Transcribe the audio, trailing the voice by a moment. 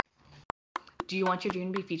Do you want your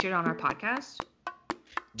dream to be featured on our podcast?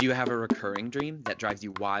 Do you have a recurring dream that drives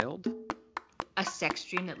you wild? A sex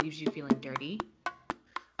dream that leaves you feeling dirty?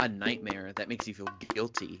 A nightmare that makes you feel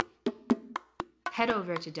guilty? Head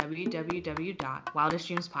over to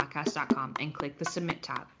www.wildestdreamspodcast.com and click the Submit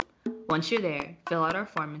tab. Once you're there, fill out our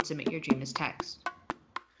form and submit your dream as text.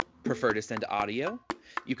 Prefer to send audio?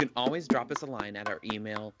 You can always drop us a line at our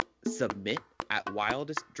email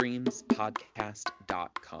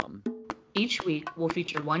submit@wildestdreamspodcast.com. Each week, we'll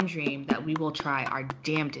feature one dream that we will try our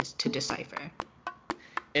damnedest to decipher.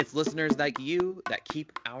 It's listeners like you that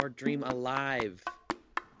keep our dream alive.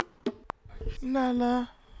 La la,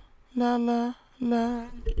 la la la.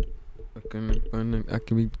 I can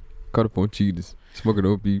be caught up on cheaters. Smoking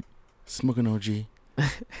OP. Smoking OG.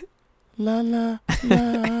 La la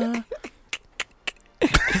la.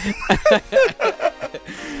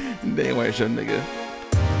 Damn white show, nigga.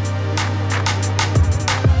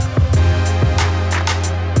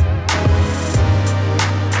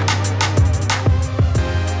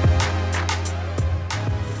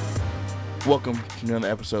 Welcome to another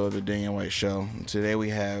episode of the Daniel White Show. Today we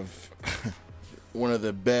have one of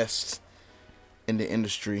the best in the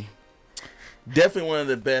industry. Definitely one of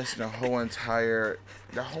the best in the whole entire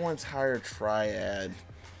triad.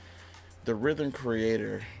 The rhythm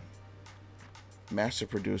creator, master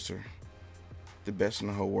producer, the best in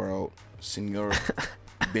the whole world, Senor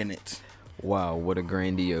Bennett. Wow, what a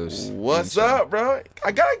grandiose What's intro. up, bro?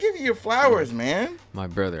 I gotta give you your flowers, man. My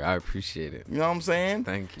brother, I appreciate it. You know what I'm saying?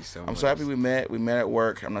 Thank you so much. I'm so happy we met. We met at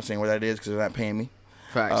work. I'm not saying where that is because they're not paying me.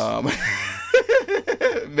 Facts.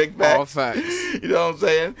 Big facts. All facts. You know what I'm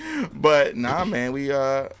saying? But nah, man, we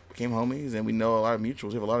became homies and we know a lot of mutuals.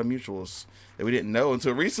 We have a lot of mutuals that we didn't know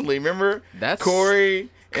until recently. Remember? That's Corey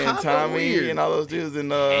and Tommy weird. and all those dudes in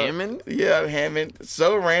Hammond? Yeah, Hammond.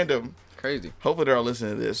 So random. Crazy. Hopefully they're all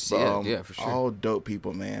listening to this. Yeah, for sure. All dope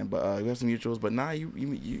people, man. But we have some mutuals. But nah, you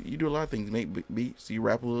do a lot of things. You make beats. You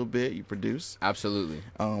rap a little bit. You produce. Absolutely.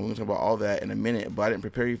 We're gonna talk about all that in a minute. But I didn't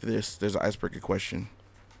prepare you for this. There's an icebreaker question.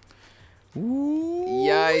 Ooh.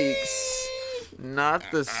 Yikes. Not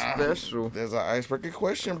the special. There's an icebreaker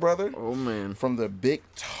question, brother. Oh, man. From the Big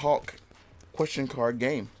Talk question card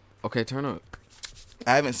game. Okay, turn up.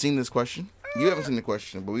 I haven't seen this question. You haven't seen the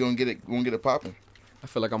question, but we're gonna get it. We're gonna get it popping. I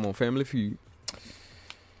feel like I'm on Family Feud.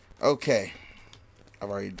 Okay.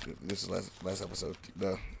 This is last episode.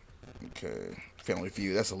 Okay. Family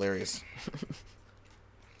Feud. That's hilarious.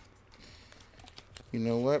 You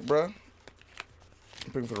know what, bro? I'm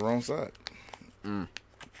picking for the wrong side.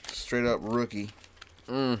 Straight up rookie.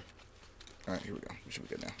 All right, here we go. We should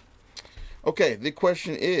be good now. Okay, the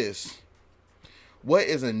question is, what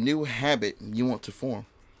is a new habit you want to form?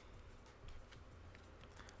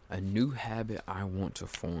 A new habit I want to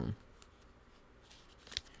form.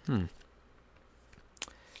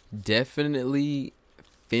 Definitely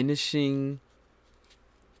finishing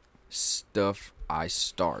stuff I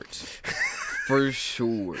start. For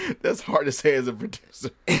sure. That's hard to say as a producer.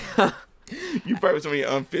 You probably have so many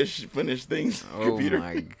unfinished things. Oh Computer.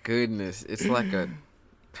 my goodness. It's like a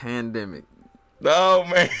pandemic. Oh,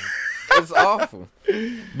 man. It's awful.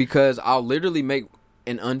 Because I'll literally make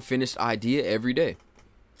an unfinished idea every day.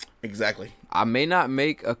 Exactly. I may not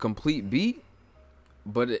make a complete beat,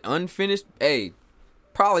 but an unfinished,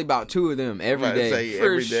 probably about 2 of them every I'm about to day. say For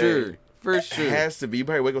every day. sure. For sure. It has to be. You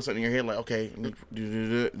probably wake up something in your head like, okay, then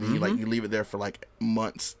you leave it there for like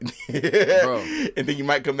months. Bro. And then you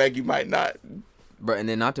might come back, you might not. Bro, and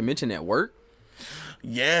then not to mention at work.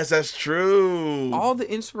 Yes, that's true. All the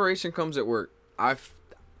inspiration comes at work.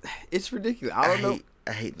 It's ridiculous. I don't know.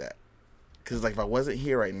 I hate that. Because like if I wasn't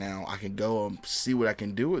here right now, I could go and see what I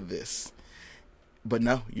can do with this. But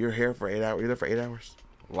no, you're here for 8 hours. You're there for 8 hours.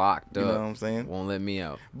 Locked up. You know what I'm saying? Won't let me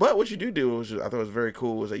out. But what you do, which I thought was very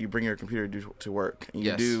cool, was that you bring your computer to work. And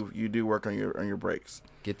Yes. you do work on your breaks.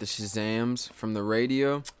 Get the Shazams from the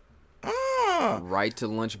radio right to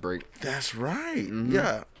lunch break. That's right.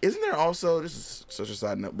 Yeah. Isn't there also, this is such a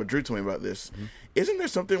side note, but Drew told me about this. Isn't there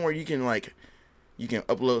something where you can upload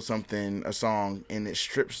a song, and it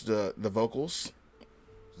strips the vocals?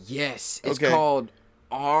 Yes. It's Okay. called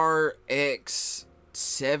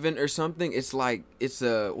RX7 or something. It's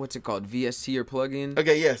a, what's it called? VST or plugin?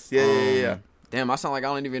 Okay, yes. Yeah. Damn, I sound like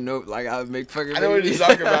I don't even know. Like I make fucking. I know what you're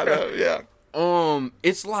talking about, though. Yeah.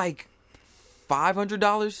 It's like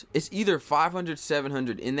 $500. It's either 500,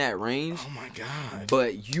 700 in that range. Oh my god.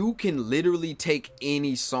 But you can literally take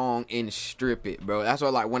any song and strip it, bro. That's why,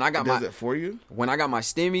 like, when I got Does it for you? when I got my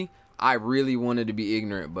stimmy, I really wanted to be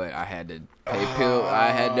ignorant, but I had to pay pill. I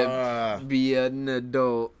had to be an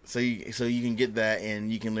adult. So you can get that,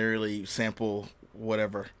 and you can literally sample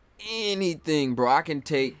whatever anything, bro. I can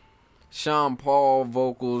take Sean Paul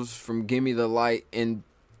vocals from "Gimme the Light" and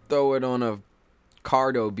throw it on a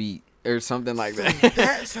Cardo beat or something like that.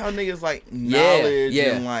 That's how niggas like knowledge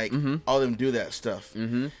yeah. and like all them do that stuff.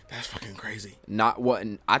 Mm-hmm. That's fucking crazy. Not what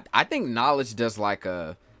I think Knowledge does like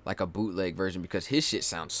a bootleg version because his shit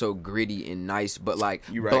sounds so gritty and nice. But like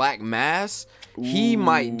You right. Black Mass, he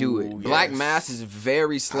might do it. Ooh, Black yes. Mass is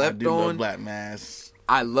very I slept do love on. Black Mass.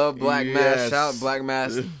 I love Black Mass. Yes. Shout out Black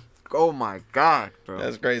Mass. Oh my god, bro.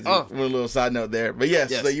 That's crazy. Oh. One little side note there, but yes.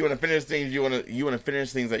 Yes. So you want to finish things. You want to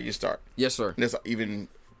finish things that you start. Yes, sir. And that's even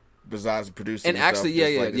besides producing. And actually, stuff, yeah,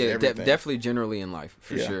 just like everything. definitely generally in life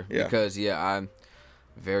for Yeah, sure. yeah. Because I'm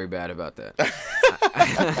very bad about that.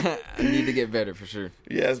 I need to get better for sure.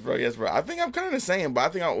 Yes, bro. Yes, bro. I think I'm kind of the same, but I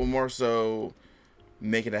think I will more so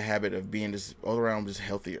make it a habit of being just all around just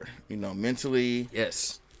healthier. You know, mentally,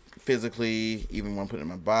 Yes. physically, even when I'm putting in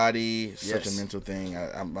my body. It's such a Yes. mental thing.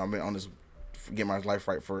 I've been on this get my life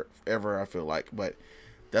right forever. I feel like, but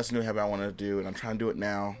that's a new habit I want to do, and I'm trying to do it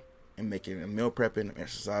now and make it a meal prepping,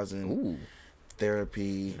 exercising, Ooh,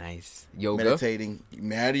 therapy, nice. Yoga. meditating,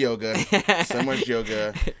 mad yoga, so much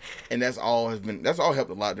yoga, and that's all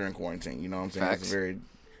helped a lot during quarantine. You know what I'm saying? Facts. It's a very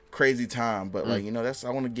crazy time, but like I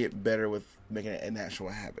want to get better with making it an actual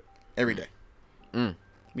habit every day. Mm.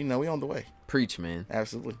 You know, we on the way. Preach, man.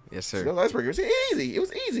 Absolutely. Yes, So sir. the icebreaker was easy. It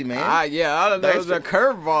was easy, man. I don't know. It was a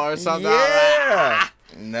curveball or something. Yeah.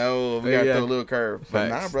 No, we gotta Yeah. throw a little curve. But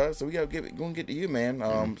Facts. nah, bro. So we gotta get to you,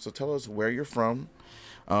 man. So tell us where you're from,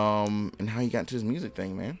 and how you got into this music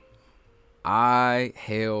thing, man. I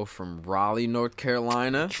hail from Raleigh, North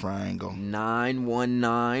Carolina. Triangle.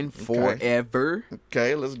 919 forever.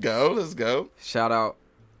 Okay, let's go. Shout out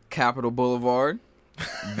Capitol Boulevard.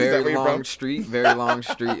 where Very you're long from? street. Very long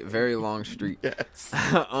street. Very long street. Yes.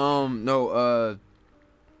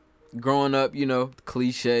 Growing up,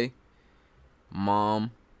 cliche.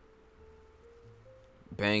 Mom.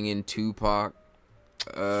 Banging Tupac.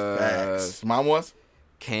 Facts. Mom was?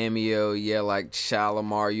 Cameo, like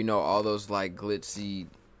Shalimar, all those like glitzy,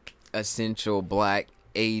 essential black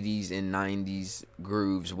 80s and 90s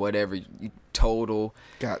grooves, whatever. Total.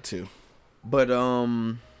 Got to. But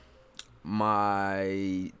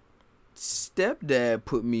my stepdad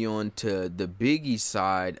put me on to the Biggie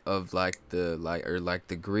side of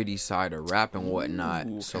the gritty side of rap and whatnot.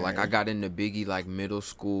 Ooh, So okay. like I got into Biggie like middle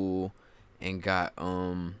school and got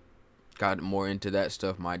more into that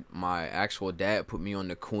stuff. My actual dad put me on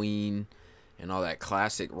the Queen and all that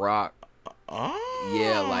classic rock. Oh,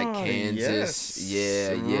 Yeah, like Kansas.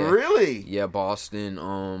 yes. Yeah. Really? Yeah,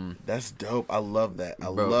 Boston. That's dope. I love that.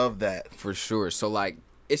 I Bro. love that. For sure. So like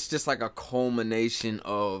it's just like a culmination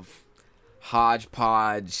of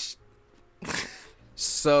hodgepodge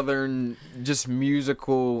southern just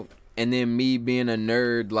musical, and then me being a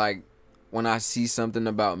nerd. Like when I see something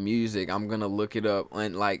about music, I'm gonna look it up.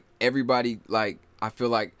 And like everybody, like I feel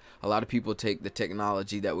like a lot of people take the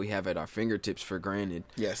technology that we have at our fingertips for granted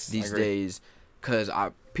Yes. I these agree. days. Cause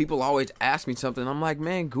people always ask me something. I'm like,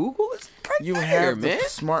 man, Google is right You there, have the man.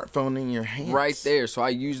 smartphone in your hands. Right there. So I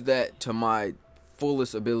use that to my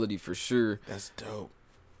fullest ability for sure That's dope.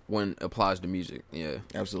 when it applies to music. Yeah.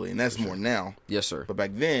 Absolutely. And that's more now. Yes, sir. But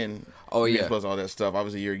back then, Oh, you yeah. get exposed to all that stuff.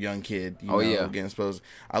 Obviously, you're a young kid. You Oh, know, yeah. getting exposed.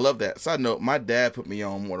 I love that. Side note, my dad put me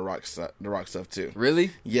on more the rock stuff too.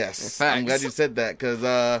 Really? Yes, Facts. I'm glad you said that because,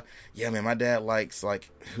 yeah, man, my dad likes like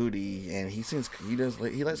Hootie, and he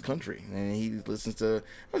likes country, and he listens to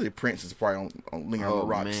obviously Prince is probably on the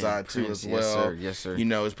rock man, side too Prince, as well. Yes, sir. Yes, sir. You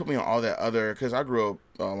know, it's put me on all that other because I grew up.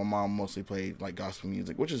 My mom mostly played like gospel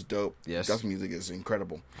music, which is dope. Yes. Gospel music is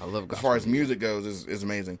incredible. I love As gospel far as music goes, is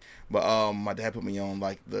amazing. But my dad put me on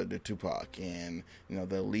like the Tupac and the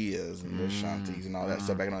Aaliyahs and the Shanties and all that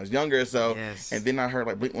stuff back when I was younger. So Yes. and then I heard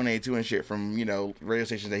like Blink-182 and shit from radio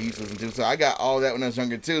stations that he used to listen to. So I got all that when I was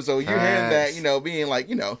younger too. So you're hearing that, Facts. being like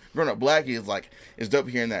growing up black is like it's dope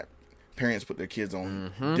hearing that parents put their kids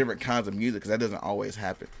on different kinds of music because that doesn't always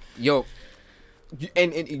happen. Yo,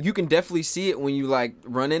 and you can definitely see it when you like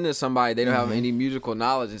run into somebody they don't have any musical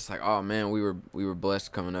knowledge. It's like, oh man, we were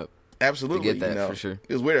blessed coming up. Absolutely, To get that, for sure.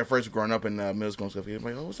 It was weird at first growing up in middle school and stuff. You're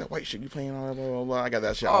like, oh, what's that white shit you playing? All that, blah, blah, blah. I got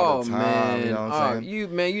that shit all the time. Man, You know what I'm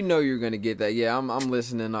saying? you know you're gonna get that. Yeah, I'm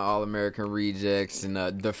listening to All American Rejects and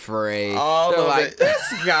The Fray. All They're of like, it.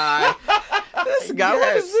 this guy, what is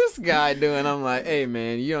Yes. this guy doing? I'm like, hey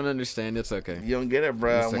man, you don't understand. It's okay. You don't get it,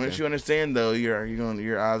 bro. It's Once okay. you understand, though,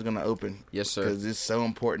 your eyes gonna open. Yes, sir. Because it's so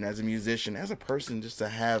important as a musician, as a person, just to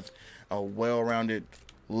have a well-rounded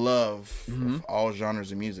love of all genres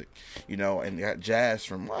of music. And I got jazz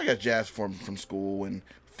from school and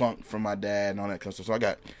funk from my dad and all that kind of stuff. So I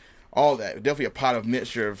got all that. Definitely a pot of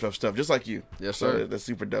mixture of stuff, just like you. Yes, So sir. that's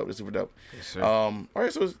super dope. That's super dope. Yes, sir. All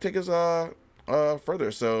right, so take us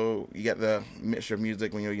further. So you got the mixture of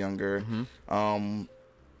music when you were younger. Mm-hmm.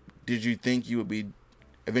 Did you think you would be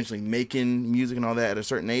eventually making music and all that at a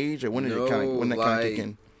certain age, or when did No, kind of kick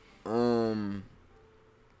in?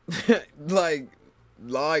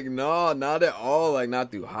 No, not at all. Like,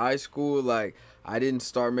 not through high school. Like, I didn't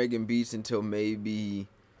start making beats until maybe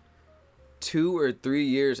 2 or 3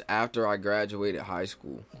 years after I graduated high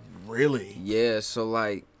school. Really? Yeah, so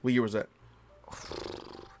like, What year was that?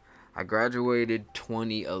 I graduated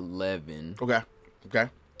 2011. Okay.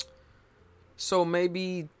 So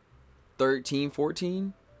maybe 13,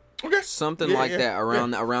 14? Okay. Something Yeah, like yeah, that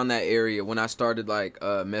around that area when I started like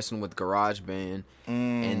messing with GarageBand,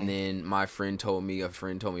 and then a friend told me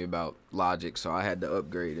about Logic, so I had to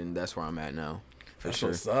upgrade, and that's where I'm at now. That's sure.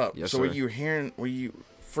 what's up. Yes, so sir.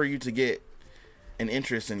 for you to get an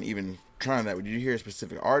interest in even trying that, did you hear a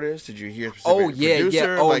specific artist? Did you hear a specific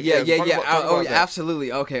producer? Oh,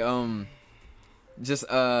 absolutely. Okay, just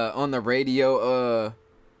on the radio,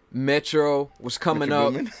 Metro was coming Metro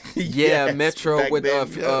up. Boomin? Yeah, Yes, Metro back with then,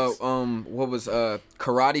 yes. what was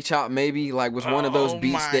Karate Chop, maybe, like, was one of those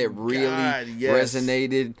beats my that really God, yes.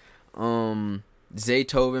 resonated.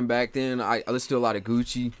 Zaytoven back then. I listened to a lot of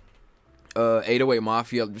Gucci, 808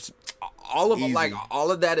 Mafia, just all of them, Easy. like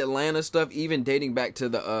all of that Atlanta stuff, even dating back to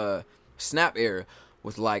the Snap era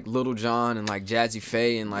with like Little John and like Jazzy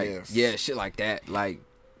Faye and like Yes. shit like that. Like,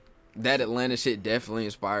 that Atlanta shit definitely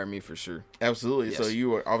inspired me for sure. Absolutely. Yes. So you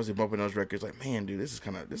were obviously bumping those records like, man, dude, this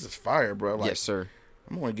is fire, bro. Like, Yes, sir.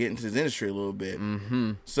 I'm going to get into this industry a little bit.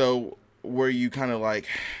 Mm-hmm. So were you kind of like,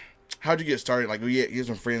 how'd you get started? Like, you had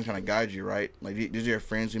some friends kind of guide you, right? Like, did you have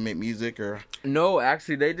friends who make music or? No,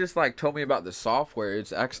 actually, they just like told me about the software.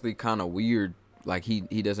 It's actually kind of weird. Like, he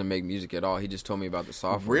doesn't make music at all. He just told me about the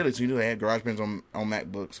software. Really? So you knew they had GarageBands on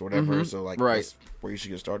MacBooks or whatever. Mhm. So like, Right. That's where you should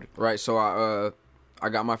get started. Right. So I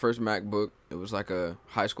got my first MacBook. It was like a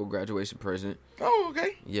high school graduation present. Oh,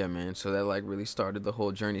 okay. Yeah, man. So that like really started the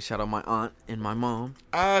whole journey. Shout out my aunt and my mom.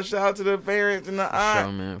 Shout out to the parents and the For aunt.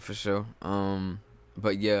 sure, man. For sure.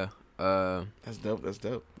 But yeah. That's dope. That's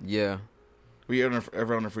dope. Yeah. Were you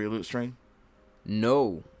ever on the Free Loot train?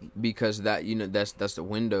 No, because that's the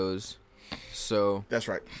Windows. So That's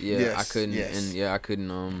right. yeah, Yes, I couldn't, yes. and yeah, I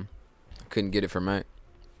couldn't get it for Mac.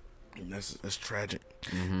 That's tragic.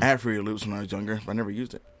 Mhm. I had Free Loops when I was younger, but I never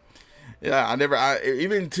used it. Yeah,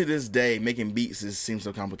 even to this day, making beats seems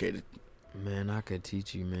so complicated. Man, I could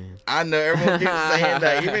teach you, man. I know everyone keeps saying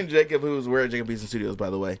that. Even Jacob, who's we're at Jacob Beats and Studios, by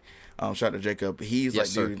the way. Shout out to Jacob. He's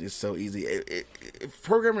Yes, sir. dude, it's so easy.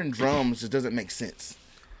 Programming drums just doesn't make sense.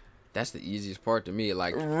 That's the easiest part to me.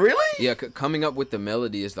 Like, Really? yeah, coming up with the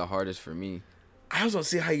melody is the hardest for me. I just don't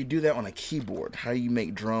see how you do that on a keyboard. How you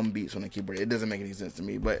make drum beats on a keyboard? It doesn't make any sense to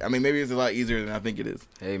me. But I mean, maybe it's a lot easier than I think it is.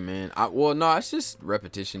 Hey, man. No, it's just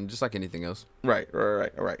repetition, just like anything else. Right.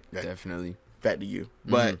 Okay. Definitely. Back to you.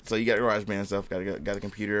 But so you got GarageBand and stuff. Got a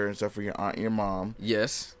computer and stuff for your aunt and your mom.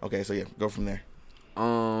 Yes. Okay, so yeah, go from there.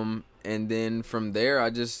 And then from there, I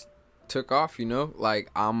just took off. You know, like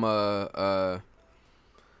I'm a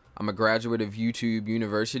graduate of YouTube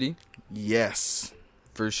University. Yes.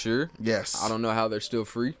 For sure. Yes. I don't know how they're still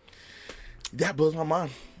free. That blows my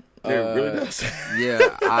mind. It really does.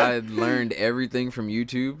 Yeah, I learned everything from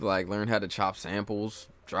YouTube. Like, learned how to chop samples,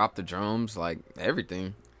 drop the drums, like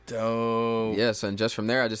everything. Dope. Yes, and just from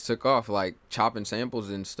there, I just took off, like chopping samples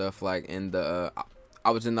and stuff. Like, in I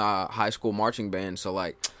was in the high school marching band, so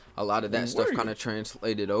like a lot of that stuff Were you? kind of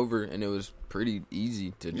translated over, and it was pretty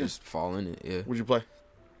easy to just fall in it. Yeah, What'd you play?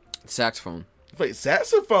 saxophone. You played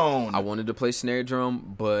saxophone. I wanted to play snare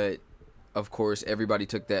drum, but of course everybody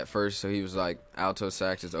took that first, so he was like, alto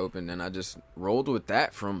sax is open, and I just rolled with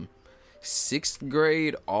that from 6th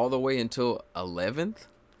grade all the way until 11th.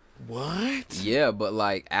 What? Yeah, but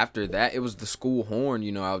like after that, it was the school horn.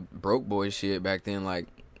 You know, I broke boy shit back then. Like,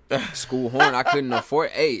 school horn, I couldn't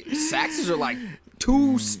afford. Hey, saxes are like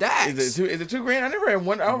 2 stacks. Is it $2,000? I never had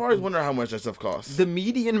one. I've always wondered how much that stuff costs. The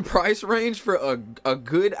median price range for a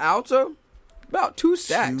good alto, about 2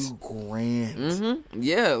 stacks. $2,000. Mm-hmm.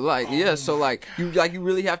 Yeah, like yeah. So like you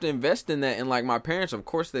really have to invest in that. And like my parents, of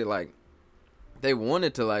course, they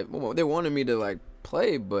wanted me to like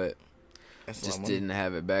play, but That's a lot just of money. didn't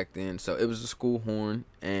have it back then. So it was a school horn,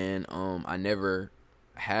 and I never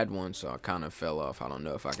had one, so I kind of fell off. I don't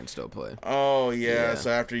know if I can still play. Oh yeah. Yeah.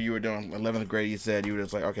 So after you were doing 11th grade, you said you were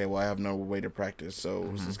just like, okay, well, I have no way to practice, so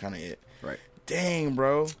this is kind of it. Right. Dang,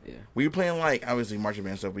 bro. Yeah. Were you playing like obviously marching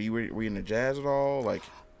band stuff? But were you in the jazz at all? Like,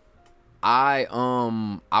 I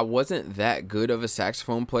wasn't that good of a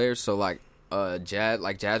saxophone player, so like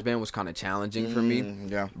jazz band was kind of challenging for me.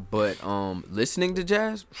 Yeah. But listening to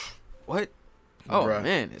jazz, what? Oh Bruh.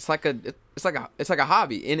 man, it's like a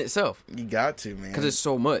hobby in itself. You got to, man. Because it's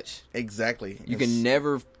so much. Exactly. You can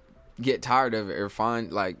never get tired of it or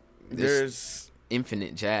find like There's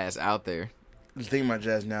infinite jazz out there. the thing about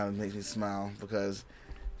jazz now that makes me smile because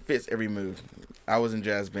it fits every mood. I was in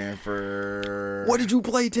jazz band for. What did you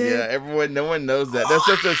play, Ted? Yeah, no one knows that.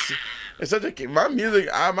 It's such a my music.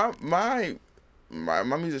 My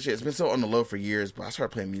music shit. It's been so on the low for years, but I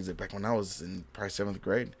started playing music back when I was in probably 7th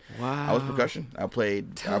grade. Wow. I was percussion. I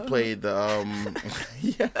played the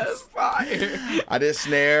yes, Fire. I did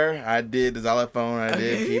snare. I did the xylophone. I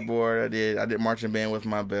did keyboard. I did marching band with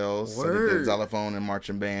my bells. I did the xylophone and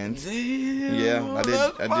marching bands. Damn. Yeah, I did.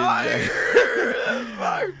 That's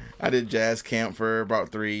fire. I did jazz camp for about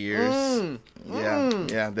 3 years.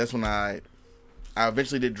 Yeah. That's when I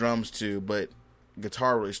eventually did drums too, but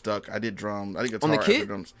guitar really stuck. I did drums. I did guitar On the after kit?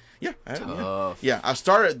 drums. Yeah, Tough. yeah. I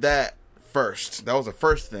started that first. That was the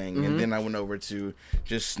first thing, Mm-hmm. and then I went over to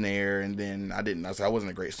just snare, and then I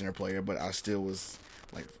wasn't a great snare player, but I still was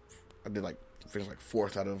like, I did like finished like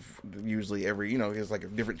 4th out of usually every, it's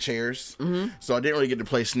like different chairs. Mm-hmm. So I didn't really get to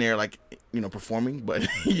play snare like performing, but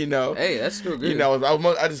Hey, that's still good.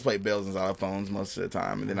 I just played bells and xylophones most of the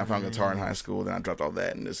time, and then I found guitar in high school. Then I dropped all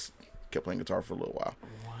that and just kept playing guitar for a little while.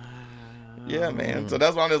 Yeah, man. So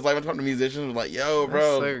that's why I'm just like, when I talk to musicians, I'm like, yo,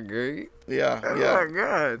 bro. That's so great. Yeah. Oh my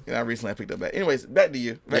god. And I recently picked up that. Anyways, back to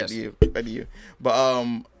you. Back to you. But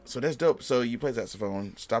so that's dope. So you played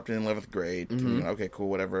saxophone, stopped in 11th grade. Mm-hmm. Okay, cool,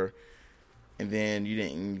 whatever. And then you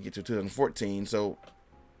didn't get to 2014. So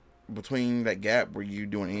between that gap, were you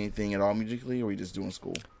doing anything at all musically, or were you just doing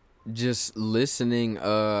school? Just listening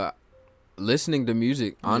to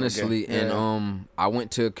music, honestly. Okay. Yeah. And I went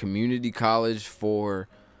to community college for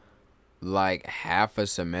like half a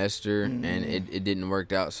semester, and it didn't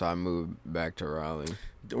work out, so I moved back to Raleigh.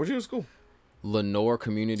 Where'd you go to school? Lenore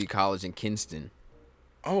Community College in Kinston.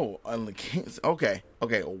 Oh, okay.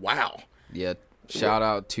 Wow. Yeah, shout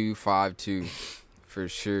out 252 for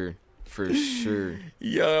sure.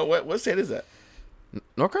 Yeah, what state is that?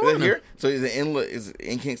 North Is Carolina. it here? So is it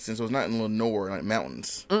in Kingston? So it's not in Lenore, like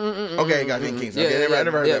mountains. Okay, got it, in Kingston. Okay, I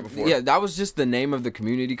never heard that before. Yeah, that was just the name of the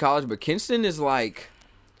community college, but Kinston is like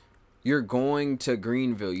you're going to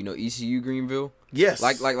Greenville. You know ECU Greenville. Yes.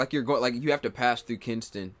 Like you're going, like you have to pass through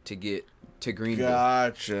Kinston to get to Greenville.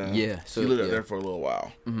 Gotcha. Yeah. So you lived up there for a little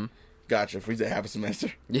while. Mm-hmm. Gotcha. For you said half a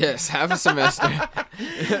semester. Yes, half a semester.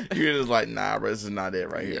 You're just like, nah, bro, this is not it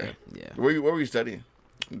right here. Yeah. What were you studying?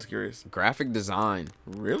 I'm just curious. Graphic design.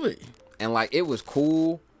 Really? And like it was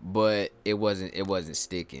cool, but it wasn't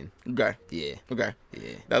sticking. Okay. Yeah. Okay.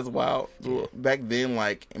 Yeah. That's wild. So back then,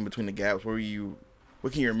 like in between the gaps, what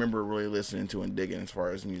can you remember really listening to and digging as far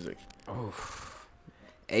as music? Oh.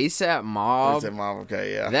 ASAP Mob. ASAP Mob,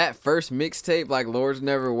 okay, yeah. That first mixtape, like Lord's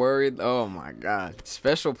Never Worried. Oh my god,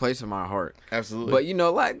 special place in my heart. Absolutely.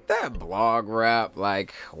 But like that blog rap,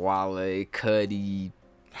 like Wale, Cudi,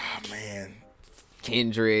 oh man,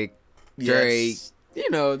 Kendrick, Drake. Yes. You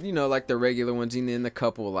know, like the regular ones, and then a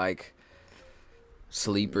couple like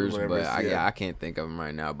sleepers. Whatever, but yeah. I can't think of them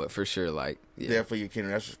right now. But for sure, like Definitely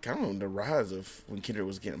Kendrick. That's kind of the rise of when Kendrick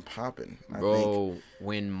was getting popping. I think. Bro,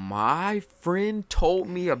 when my friend told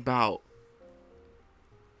me about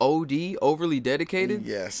OD, Overly Dedicated,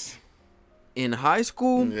 Yes. in high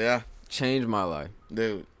school, Yeah. changed my life.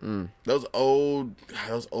 Dude. Those old.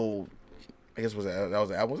 I guess was that an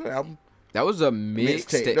album? Was that an album? That was a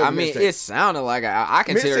mixtape. I mean, mixtape. it sounded like I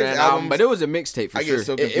consider it an album, but it was a mixtape for I sure. get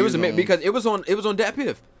so It was a confused because it was on Dat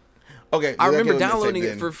Piff. Okay. I yeah, remember that was a downloading mixtape it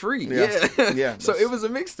then. for free. Yeah. Yeah. Yeah. So it was a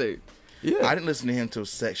mixtape. Yeah. I didn't listen to him till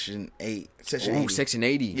Section 8. Section Ooh, 80. Section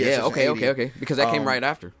 80. Yeah, Yeah. Section 80. Okay. Because that came right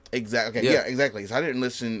after. Exactly. Okay. Yeah. Yeah, exactly. So I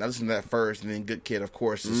listened to that first, and then Good Kid, of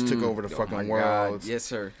course, just took over the Oh fucking my world. God. Yes,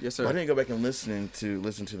 sir. But I didn't go back and listen to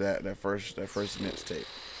that first mixtape.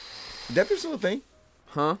 That Piff still a thing?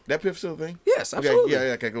 Huh? That Piff still a thing? Yes, Okay. absolutely. Yeah.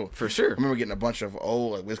 Okay. Cool. For sure. I remember getting a bunch of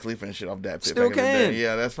old like Wiz Khalifa and shit off that Piff. Still back in the can. day.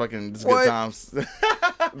 Yeah, that's fucking What? good times.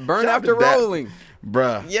 Burn Shout out after to Dat. rolling.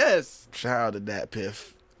 Bruh. Yes. Shout out to that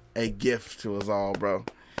Piff. A gift to us all, bro.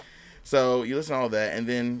 So you listen to all that, and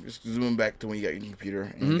then just zooming back to when you got your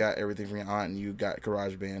computer and you got everything from your aunt, and you got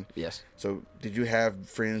GarageBand. Yes. So did you have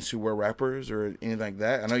friends who were rappers or anything like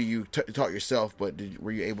that? I know you taught yourself, but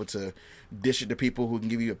were you able to dish it to people who can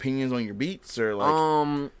give you opinions on your beats or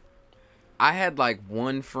like? I had like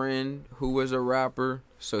one friend who was a rapper,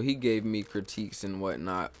 so he gave me critiques and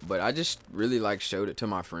whatnot. But I just really like showed it to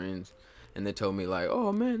my friends, and they told me like,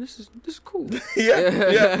 "Oh man, this is cool."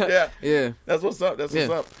 yeah. Yeah. That's what's up. That's what's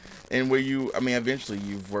Yeah. up. And where you, I mean, eventually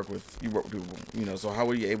you work with people, you know. So how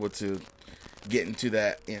were you able to get into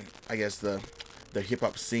that? In I guess the hip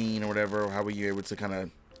hop scene or whatever. Or how were you able to kind of?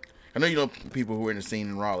 I know you know people who are in the scene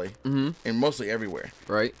in Raleigh, and mostly everywhere,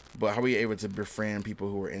 right? But how were you able to befriend people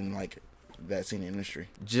who were in like that scene industry?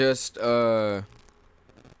 Just I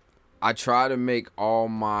try to make all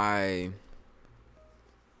my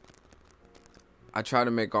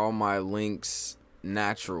links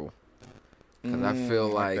natural. Because I feel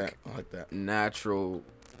like natural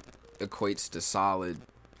equates to solid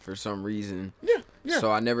for some reason. Yeah.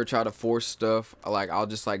 So I never try to force stuff. Like, I'll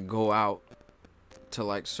just, like, go out to,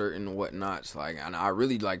 like, certain whatnots. Like, and I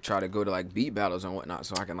really, like, try to go to, like, beat battles and whatnot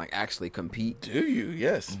so I can, like, actually compete. Do you?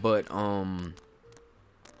 Yes. But,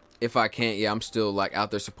 if I can't, yeah, I'm still, like,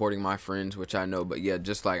 out there supporting my friends, which I know. But, yeah,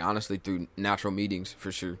 just, like, honestly, through natural meetings,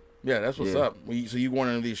 for sure. Yeah, that's what's up. So you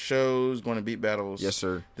going to these shows, going to beat battles? Yes,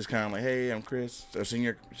 sir. Just kind of like, hey, I'm Chris, or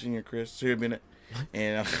Senor Chris, Bennett,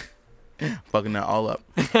 and fucking that all up.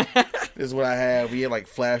 This is what I have. We had like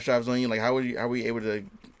flash drives on you. Like, how were you able to?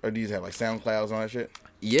 Or do you have like SoundClouds and all that shit?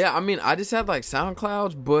 Yeah, I mean, I just had like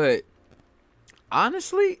SoundClouds, but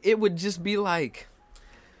honestly, it would just be like,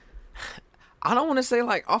 I don't want to say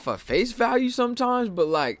like off of face value sometimes, but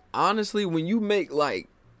like honestly, when you make like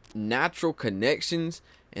natural connections.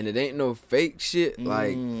 And it ain't no fake shit.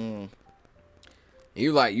 Like, you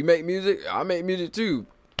like, you make music? I make music too.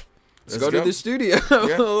 Let's go to the studio.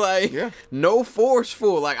 No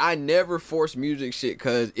forceful. Like, I never force music shit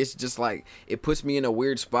because it's just like, it puts me in a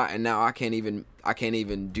weird spot and now I can't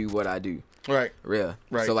even do what I do. Right. Yeah.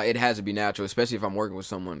 Right. So, like, it has to be natural, especially if I'm working with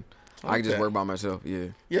someone. I can just work by myself. Yeah.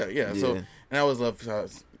 So, and I always love,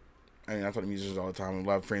 I mean, I talk to musicians all the time.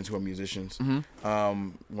 I have friends who are musicians.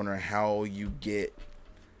 Wondering how you get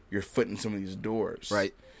your foot in some of these doors,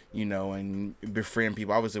 right? You know, and befriend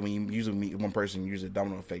people. Obviously, when you usually meet one person, you use a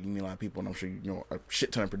domino effect. You meet a lot of people, and I'm sure you know a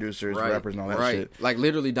shit ton of producers, rappers, and all that shit. Like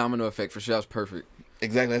literally domino effect for sure. That's perfect.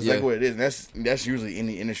 Exactly, that's exactly what it is. And that's usually in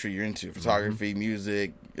the industry you're into, photography,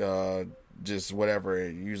 music, just whatever.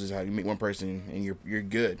 Usually, is how you meet one person and you're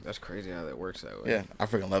good. That's crazy how that works that way. Yeah, I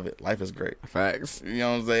freaking love it. Life is great. Facts. You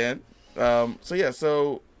know what I'm saying?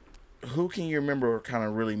 So who can you remember kind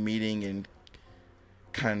of really meeting and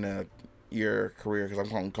kind of your career, because I'm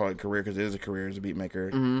going to call it career because it is a career as a beat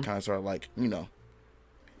maker, kind of sort of like, you know,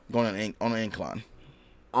 going on an incline?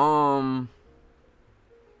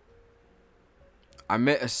 I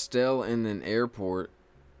met Estelle in an airport.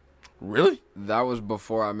 Really? That was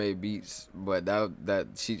before I made beats, but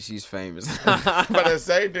she's famous. I'm about to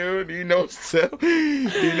say, dude, do you know Estelle? Do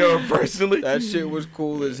you know her personally? That shit was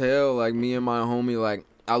cool as hell. Like, me and my homie, like,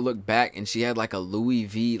 I look back and she had like a Louis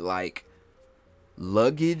V like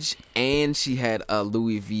luggage and she had a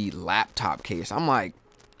Louis V laptop case. I'm like,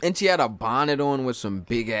 and she had a bonnet on with some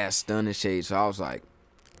big ass stunning shades. So I was like,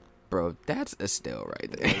 bro, that's Estelle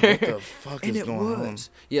right there. What the fuck is going on?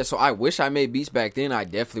 Yeah, so I wish I made beats back then. I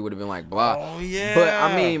definitely would have been like, blah. Oh yeah. But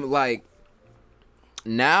I mean, like,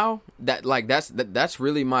 now that like that's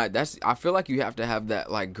really I feel like you have to have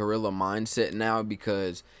that like guerrilla mindset now,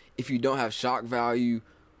 because if you don't have shock value,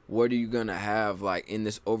 what are you gonna have? Like, in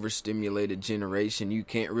this overstimulated generation, you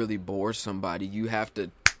can't really bore somebody. You have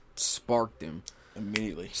to spark them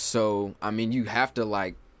immediately. So I mean, you have to,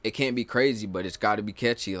 like, it can't be crazy, but it's got to be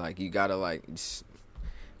catchy. Like, you gotta, like,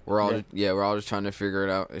 we're all just trying to figure it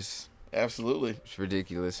out. It's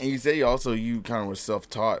ridiculous. And you say you kind of were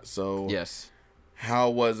self-taught. So yes. How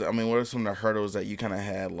was? I mean, what are some of the hurdles that you kind of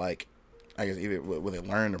had? Like, I guess either with it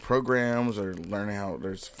learning the programs or learning how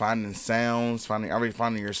there's finding sounds, finding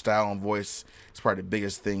your style and voice is probably the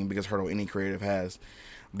biggest hurdle any creative has.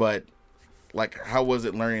 But like, how was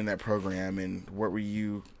it learning that program, and what were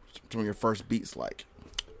some of your first beats like?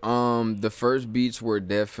 The first beats were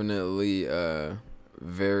definitely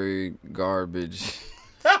very garbage,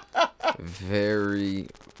 very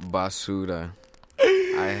basura.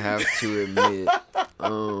 I have to admit.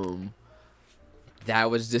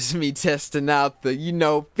 That was just me testing out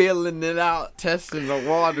feeling it out, testing the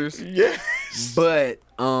waters. Yes. But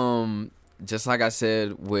just like I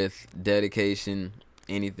said, with dedication,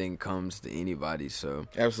 anything comes to anybody. So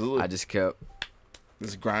absolutely, I just kept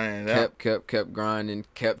grinding it out. Kept grinding,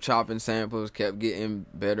 kept chopping samples, kept getting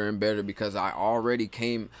better and better, because I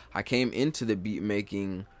came into the beat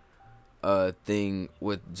making thing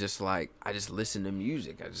with just like, I just listen to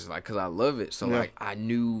music. I just like, cause I love it. So like, I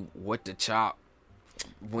knew what to chop,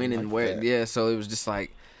 when and where. That. Yeah. So it was just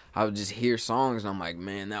like, I would just hear songs and I'm like,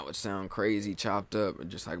 man, that would sound crazy chopped up, and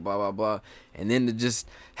just like blah blah blah. And then to just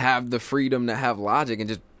have the freedom to have Logic and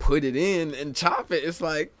just put it in and chop it, it's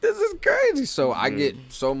like, this is crazy. So I get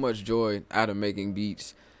so much joy out of making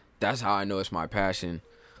beats, that's how I know it's my passion.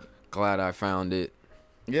 Glad I found it.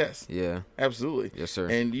 Yes. Yeah. Absolutely. Yes, sir.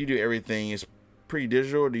 And you do everything. It's pretty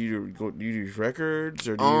digital. Do you do records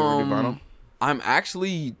or do you do vinyl? I'm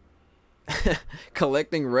actually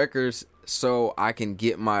collecting records so I can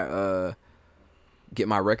get my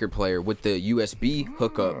record player with the USB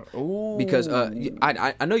hookup. Ooh. Because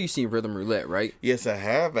I know you've seen Rhythm Roulette, right? Yes, I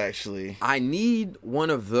have actually. I need one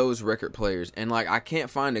of those record players, and like I can't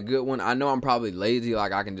find a good one. I know I'm probably lazy,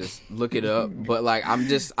 like I can just look it up, but like I'm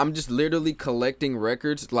just literally collecting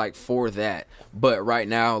records like for that. But right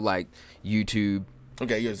now, like YouTube.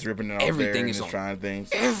 Okay, you're just ripping it off Everything there and is just on, trying things.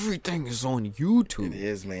 Everything is on YouTube. It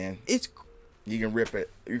is, man. It's You can rip it.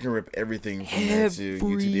 You can rip everything from there to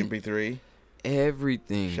YouTube MP3.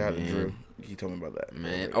 everything. Shout out to man. Drew. He told me about that.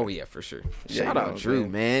 Man, oh yeah, for sure. Yeah, Shout you know out what I'm Drew,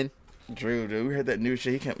 saying. man. Drew, dude, we heard that new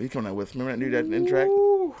shit. He coming out with. Remember that new track?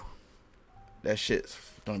 Ooh. That shit's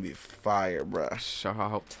gonna be fire, bruh. Shout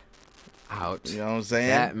out. You know what I'm saying?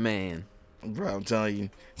 That man. Bro, I'm telling you.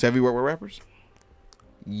 So have you worked with rappers?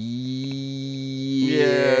 Yes.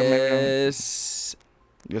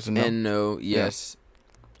 Yes or no? And no. Yes.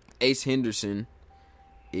 Ace Henderson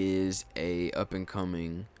is a up and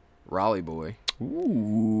coming Raleigh boy.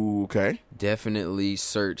 Ooh, okay. Definitely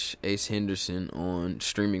search Ace Henderson on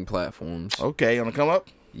streaming platforms. Okay, on the come up?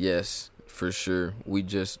 Yes, for sure. We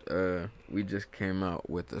just came out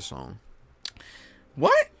with a song.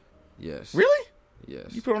 What? Yes. Really? Yes.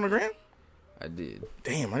 You put it on the gram? I did.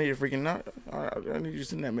 Damn, I need to freaking not. I need you to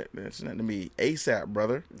send that to me ASAP,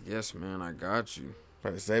 brother. Yes, man, I got you.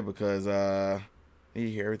 About to say because I need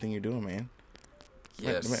to hear everything you're doing, man.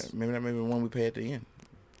 Yes. Maybe that may be one we pay at the end.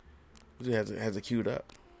 It has it queued up.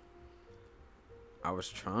 I was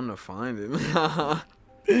trying to find it. I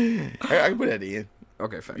can put it at the end.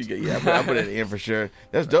 Okay, thanks. Yeah, I put it at the end for sure.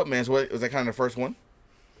 That's dope, man. So was that kind of the first one?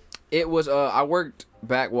 It was. I worked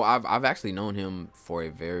back. Well, I've actually known him for a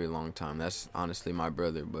very long time. That's honestly my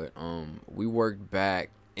brother. But we worked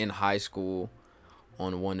back in high school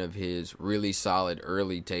on one of his really solid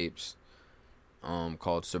early tapes,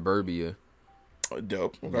 called Suburbia. Oh,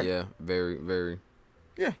 dope. Okay. Yeah, very, very.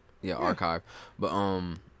 Yeah, archive. But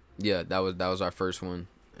yeah, that was our first one,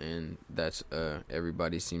 and that's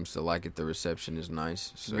everybody seems to like it. The reception is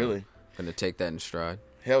nice. So Really? Gonna take that in stride.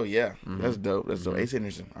 Hell yeah. Mm-hmm. That's dope. That's dope. Ace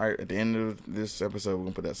Henderson. All right, at the end of this episode, we're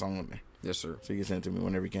gonna put that song on there. Yes, sir. So you can send it to me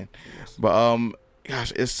whenever you can. Yes. But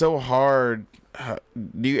gosh, it's so hard.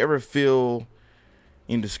 Do you ever feel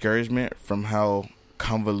any discouragement from how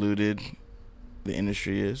convoluted the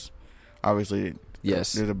industry is? Obviously,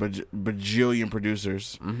 yes. There's a bajillion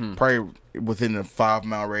producers, Mm-hmm. probably within a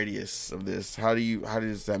 5-mile radius of this. How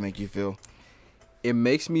does that make you feel? It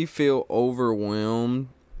makes me feel overwhelmed,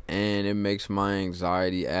 and it makes my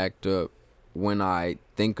anxiety act up when I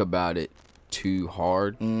think about it too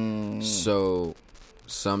hard. So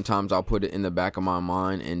sometimes I'll put it in the back of my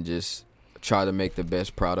mind and just try to make the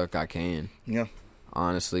best product I can. Yeah.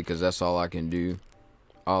 Honestly, because that's all I can do.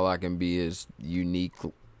 All I can be is unique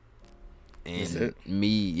and me.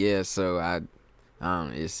 Yeah, so I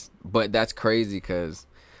don't know. But that's crazy but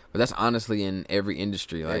that's honestly in every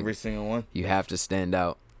industry. Like, every single one. You have to stand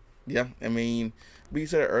out. Yeah, I mean, but you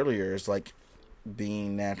said it earlier. It's like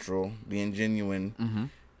being natural, being genuine. Mm-hmm.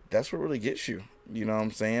 That's what really gets you. You know what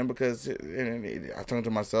I'm saying? Because I turn to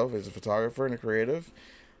myself as a photographer and a creative.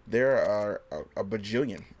 There are a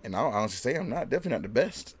bajillion, and I'll honestly say I'm definitely not the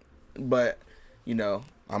best, but you know,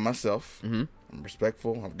 I'm myself. Mm-hmm. I'm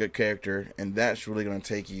respectful. I have good character, and that's really gonna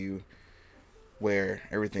take you where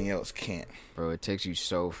everything else can't. Bro, it takes you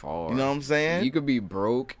so far. You know what I'm saying? You could be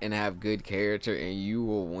broke and have good character, and you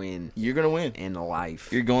will win. You're gonna win in life.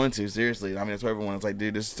 You're going to, seriously. I mean, that's what everyone's like,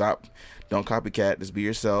 dude. Just stop. Don't copycat. Just be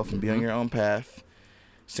yourself and be on your own path.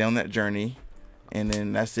 Stay on that journey, and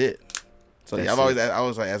then that's it. So yeah, I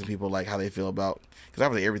always like asking people like how they feel about, because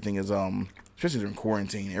obviously everything is especially during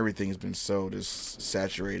quarantine, everything has been so just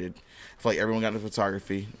saturated. I feel like everyone got into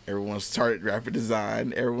photography, everyone started graphic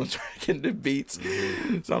design, everyone's trying to get into beats.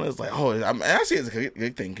 So I'm just like, I see it's a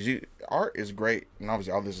good thing because art is great, and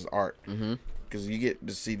obviously all this is art because you get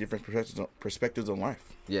to see different perspectives on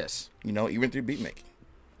life. Yes, you know, even through beat making.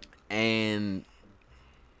 And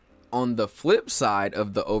on the flip side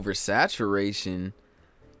of the oversaturation,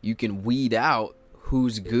 you can weed out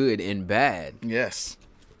who's good and bad. Yes.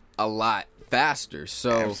 A lot faster.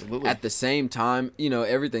 So absolutely. At the same time, you know,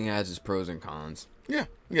 everything has its pros and cons. Yeah.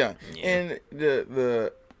 And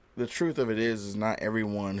the truth of it is not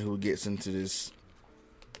everyone who gets into these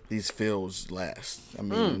fields lasts. I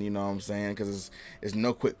mean, you know what I'm saying? Because it's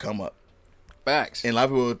no quick come up. Facts. And a lot of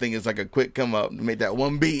people think it's like a quick come up to make that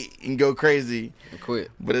one beat and go crazy and quit.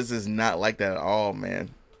 But it's just not like that at all, man.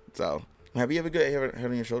 So, have you ever good head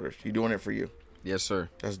on your shoulders? You doing it for you? Yes, sir.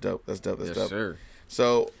 That's dope. That's dope. That's Yes, dope. sir.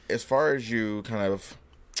 So, as far as you kind of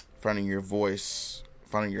finding your voice,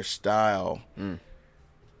 finding your style, and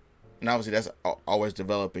obviously that's always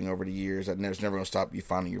developing over the years. That there's never gonna stop you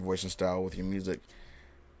finding your voice and style with your music.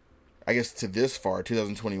 I guess to this far,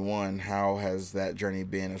 2021, how has that journey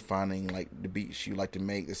been of finding like the beats you like to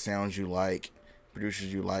make, the sounds you like,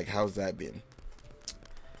 producers you like? How's that been?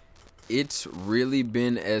 It's really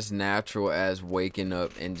been as natural as waking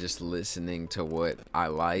up and just listening to what I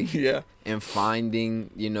like. Yeah. And finding,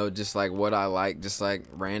 just like what I like, just like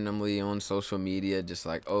randomly on social media, just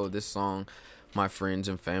like, oh, this song, my friends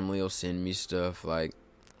and family will send me stuff. Like,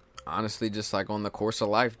 honestly, just like on the course of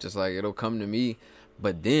life, just like it'll come to me.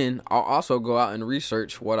 But then I'll also go out and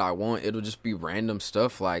research what I want. It'll just be random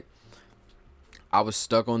stuff. Like, I was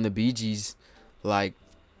stuck on the Bee Gees, like,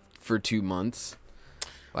 for 2 months.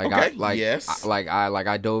 Like, okay. Yes.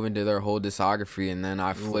 I dove into their whole discography, and then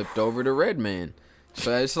I flipped over to Redman.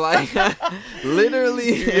 So it's like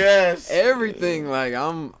literally yes, everything. Like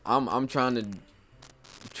I'm trying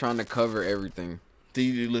to cover everything. Do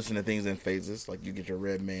you listen to things in phases? Like you get your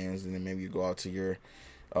Redmans, and then maybe you go out to your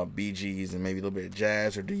Bee Gees and maybe a little bit of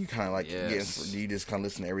jazz, or do you kind of like do you just kind of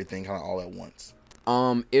listen to everything kind of all at once?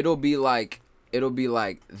 It'll be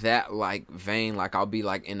like that, like vein. Like I'll be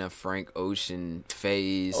like in a Frank Ocean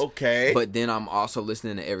phase. Okay. But then I'm also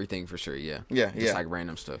listening to everything for sure. Yeah. Yeah. Just like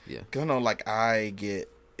random stuff. Yeah. Cause I know, like I get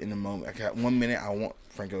in the moment. I got 1 minute I want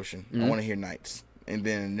Frank Ocean. I want to hear Nights, and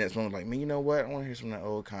then the next moment like, man, you know what? I want to hear some of that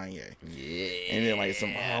old Kanye. Yeah. And then like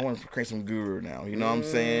I want to create some Guru now. You know what I'm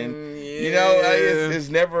saying? Yeah. You know, it's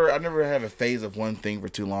never. I never have a phase of one thing for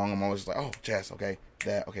too long. I'm always like, oh, jazz, okay.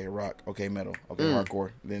 That okay, rock, okay, metal, okay, hardcore.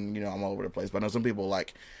 Then I'm all over the place. But I know some people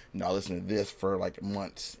like, I listen to this for like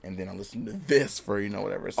months, and then I listen to this for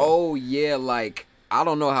whatever. So. Oh yeah, like I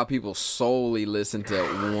don't know how people solely listen to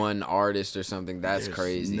one artist or something. That's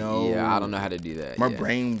crazy. Yeah, I don't know how to do that. My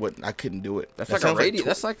brain wouldn't. I couldn't do it. That's like a radio.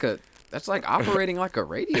 That's like operating like a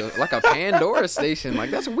radio, like a Pandora station.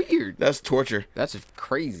 Like that's weird. That's torture. That's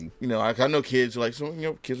crazy. I know kids like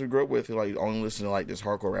some kids we grew up with who like only listen to like this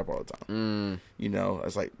hardcore rap all the time.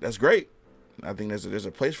 It's like that's great. I think there's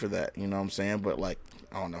a place for that. You know what I'm saying? But like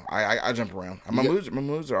I don't know. I jump around. My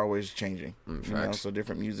moods are always changing. So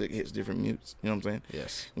different music hits different moods. You know what I'm saying?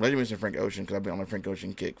 Yes. I'm glad you mentioned Frank Ocean because I've been on a Frank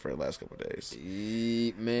Ocean kick for the last couple of days.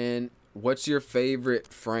 Man, what's your favorite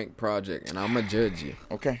Frank project? And I'm gonna judge you.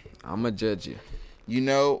 Okay. I'm gonna judge you. You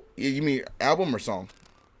mean album or song?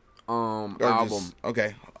 Album.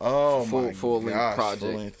 Okay. Oh, full length project.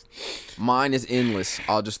 Full length. Mine is Endless.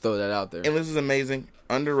 I'll just throw that out there. Endless is amazing,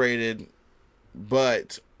 underrated.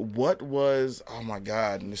 But what was? Oh my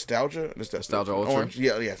God, Nostalgia Ultra. Orange?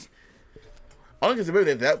 Yeah, yes. Only because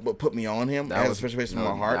maybe that what put me on him. That was a special place in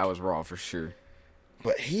my heart. That was raw for sure.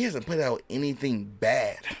 But he hasn't put out anything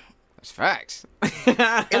bad. That's facts.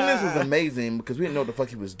 Endless was amazing because we didn't know what the fuck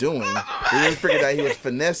he was doing. We just figured out he was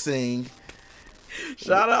finessing.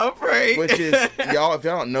 Shout out Frank. Which is y'all. If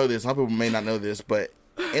y'all don't know this, some people may not know this, but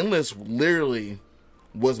Endless literally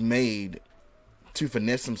was made to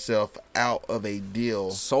finesse himself out of a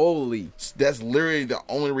deal solely. That's literally the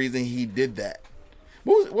only reason he did that.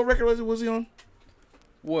 What record was he on?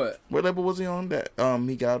 What label was he on that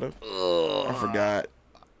he got of? I forgot.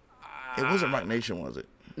 It wasn't Rock Nation, was it?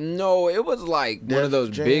 No, it was like one of those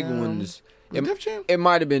big ones. Def Jam? It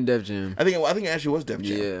might have been Def Jam. I think it actually was Def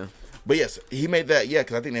Jam. Yeah. But yes, he made that. Yeah,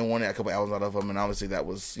 because I think they wanted a couple albums out of him, and obviously that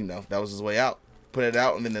was that was his way out. Put it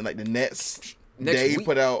out, and then like the next week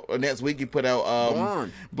he put out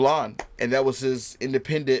Blonde, and that was his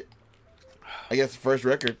independent, I guess, first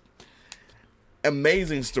record.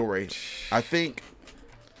 Amazing story. I think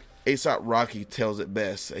A$AP Rocky tells it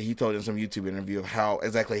best. He told in some YouTube interview of how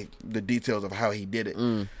exactly the details of how he did it.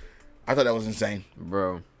 I thought that was insane,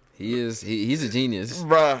 bro. He's a genius,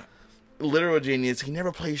 bruh. Literal genius. He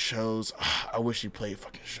never plays shows. I wish he played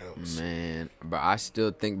fucking shows. Man, but I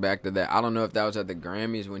still think back to that. I don't know if that was at the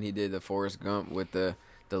Grammys when he did the Forrest Gump with the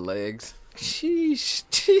legs. Sheesh,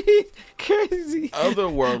 crazy.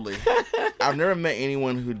 Otherworldly. I've never met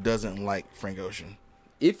anyone who doesn't like Frank Ocean.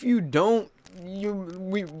 If you don't,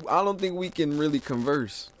 I don't think we can really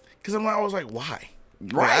converse. Because I was like, why?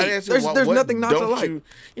 Right. There's nothing not to like.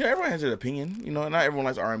 Everyone has their opinion. Not everyone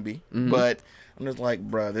likes R&B, but I'm just like,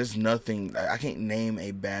 bro, there's nothing. I can't name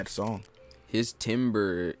a bad song. His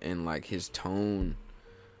timbre and like his tone,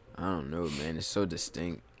 I don't know, man. It's so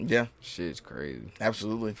distinct. Yeah, shit's crazy.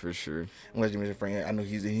 Absolutely, for sure. I'm glad you mentioned Frank. I know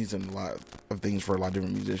he's in a lot of things for a lot of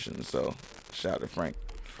different musicians. So shout out to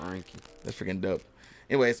Frankie. That's freaking dope.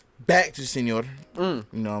 Anyways, back to Senor. You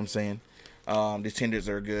know what I'm saying? These tenders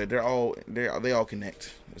are good. They all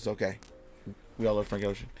connect. It's okay. We all love Frank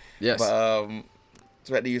Ocean. Yes. But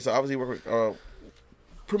so back to you. So obviously you work with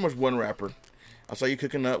pretty much one rapper. I saw you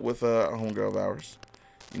cooking up with a homegirl of ours.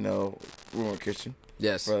 Room Kitchen.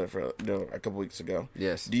 Yes. For a couple weeks ago.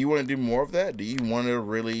 Yes. Do you want to do more of that? Do you want to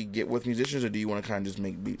really get with musicians, or do you want to kind of just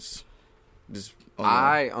make beats?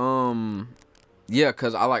 Yeah,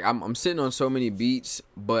 cause I'm sitting on so many beats,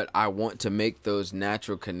 but I want to make those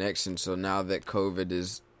natural connections. So now that COVID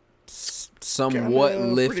is somewhat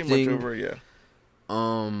lifting, pretty much over, yeah.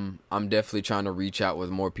 I'm definitely trying to reach out with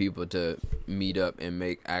more people to meet up and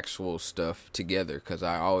make actual stuff together. Cause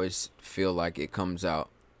I always feel like it comes out,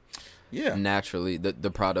 naturally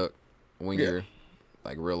the product when you're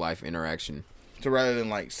like real life interaction. So rather than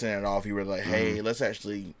like sending it off, you were like, hey, let's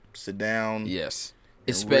actually sit down. Yes.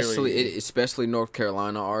 Especially North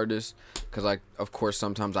Carolina artists, because like of course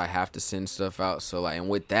sometimes I have to send stuff out. So like, and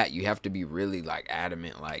with that you have to be really like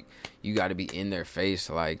adamant, like you got to be in their face,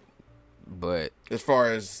 like. But as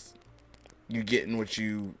far as you getting what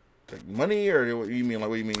you like money, or what you mean? Like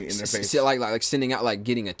what do you mean in their face? Like sending out, like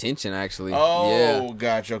getting attention actually. Oh,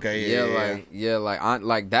 gotcha. Okay,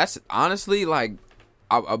 like that's honestly like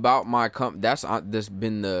about my that's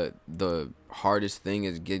been the hardest thing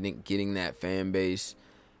is getting that fan base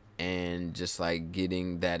and just like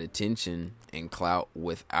getting that attention and clout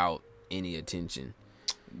without any attention.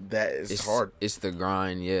 That is hard. It's the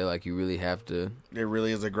grind, like you really have to. It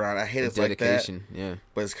really is a grind. I hate it's dedication, like that.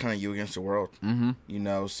 But it's kind of you against the world.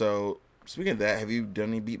 Mm-hmm. So speaking of that, have you done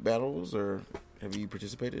any beat battles or have you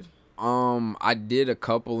participated? I did a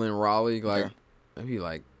couple in Raleigh, maybe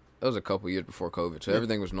like it was a couple years before COVID, so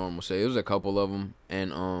everything was normal. So it was a couple of them,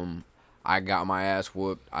 and I got my ass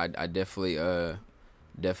whooped. I definitely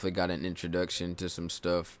got an introduction to some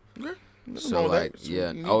stuff. Okay. So like,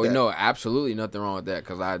 no, absolutely nothing wrong with that,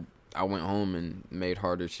 because I went home and made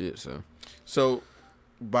harder shit. So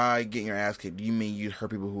by getting your ass kicked, do you mean you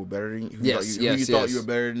hurt people who were better than you? You thought you were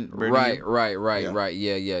better than right, you? Right.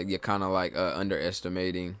 Yeah. You're kind of like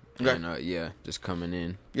underestimating, and just coming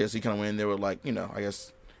in. Yeah, so you kind of went in there with like, I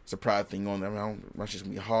guess it's a pride thing on there. My shit's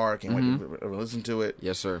gonna be hard. Can't wait to listen to it.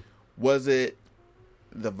 Yes, sir. Was it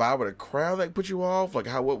the vibe of the crowd that put you off? Like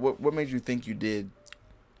what made you think you did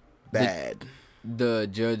bad? The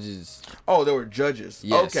judges. Oh, there were judges.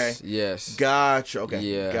 Yes, okay. Yes. Gotcha. Okay.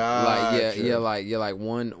 Yeah. Gotcha. Like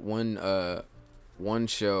one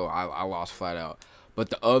show I lost flat out, but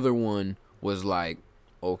the other one was like,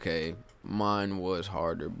 okay, mine was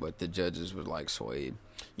harder, but the judges was like swayed.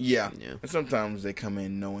 Yeah. And sometimes they come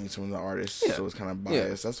in knowing some of the artists, so it's kind of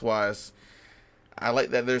biased. That's why I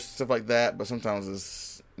like that there's stuff like that, but sometimes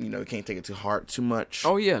it's, you can't take it too hard too much.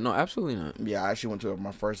 Oh yeah, no, absolutely not. Yeah, I actually went to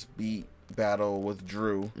my first beat battle with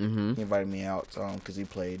Drew. Mm-hmm. He invited me out because he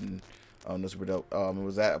played, and it was super dope. It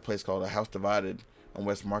was at a place called House Divided on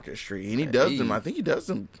West Market Street, and he does them. I think he does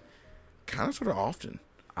them kind of sort of often.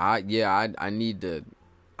 I need to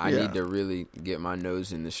really get my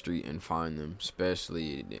nose in the street and find them,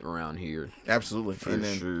 especially around here. Absolutely, for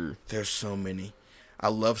sure. There's so many. I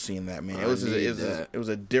love seeing that, man. It was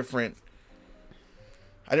a different.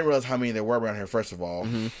 I didn't realize how many there were around here, first of all,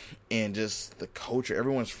 and just the culture.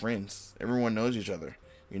 Everyone's friends. Everyone knows each other.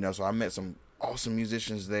 So I met some awesome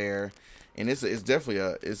musicians there, and it's definitely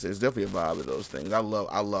a vibe of those things. I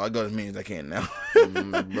go as many as I can now.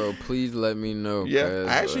 Bro, please let me know. Yeah,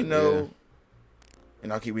 I actually know,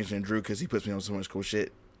 and I'll keep mentioning Drew because he puts me on so much cool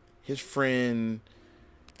shit. His friend,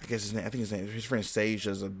 his friend Sage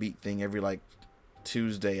does a beat thing every like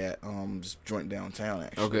Tuesday at this joint downtown.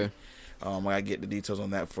 Actually, okay. I get the details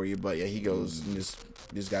on that for you, but yeah, he goes and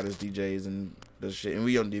just got his DJs and does shit, and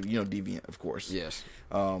we on Deviant, of course. Yes.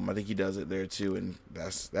 I think he does it there too, and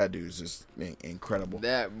that dude's just incredible.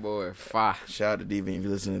 That boy, fire. Shout out to Deviant if you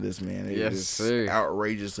listen to this, man. Yes, sir.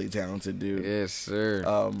 Outrageously talented dude. Yes,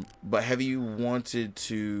 sir. But have you wanted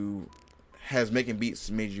to? Has making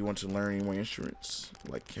beats made you want to learn any more instruments?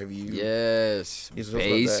 Like, have you? Yes.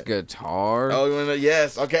 Bass guitar. Oh, you want to know?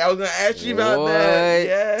 Yes. Okay, I was gonna ask you about that.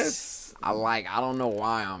 Yes. I don't know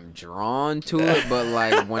why I'm drawn to it, but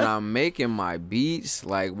like when I'm making my beats,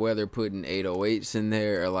 like whether putting 808s in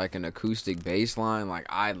there or like an acoustic bass line, like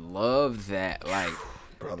I love that, like,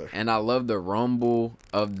 brother. And I love the rumble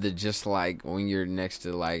of the just like when you're next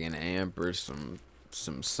to like an amp or some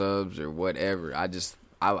subs or whatever.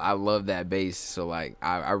 I love that bass, so like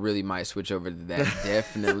I really might switch over to that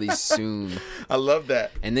definitely soon. I love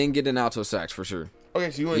that. And then get an alto sax for sure. Okay,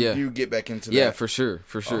 so you want to get back into that? Yeah, for sure.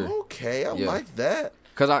 Okay, I like that.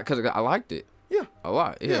 Cause I liked it. Yeah, a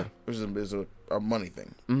lot. Yeah, it was a money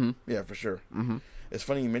thing. Mm-hmm. Yeah, for sure. Mm-hmm. It's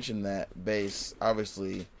funny you mentioned that bass.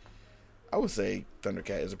 Obviously, I would say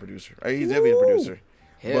Thundercat is a producer. He's definitely a producer.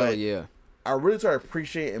 Hell But yeah. I really started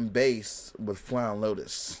appreciating bass with Flying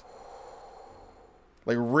Lotus.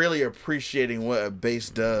 Like, really appreciating what a bass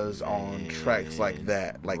does on tracks like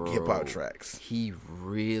that, like Bro, hip-hop tracks. He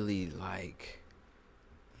really, like,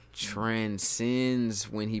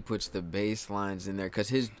 transcends when he puts the bass lines in there. Because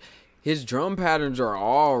his drum patterns are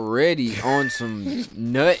already on some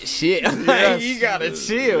nut shit. Like, you gotta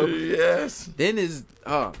chill. Yes. Then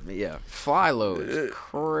Fly Low is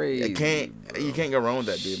crazy. You can't go wrong with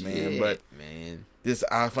that dude, man. Shit, But man.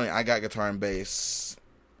 I got guitar and bass.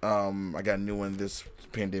 I got a new one this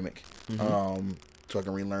pandemic. So I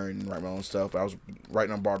can relearn and write my own stuff. I was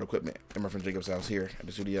writing on borrowed equipment in my friend Jacob's house here at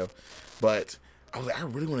the studio. But I was like, I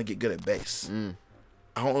really want to get good at bass.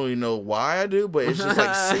 I don't really know why I do, but it's just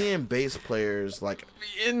like seeing bass players like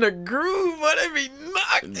in the groove, but they be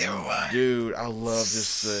knocked. Dude, I love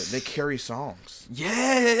just they carry songs.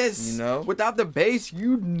 Yes, you know, without the bass,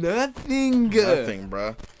 you nothing. Nothing,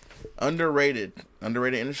 bro. Underrated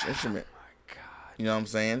instrument. Oh my god, you know what I'm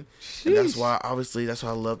saying? Sheesh. And that's why I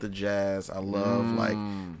love the jazz. I love like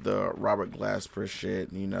the Robert Glasper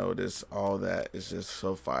shit. You know, all that is just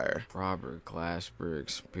so fire. Robert Glasper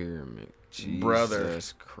experiment. Jesus Brother.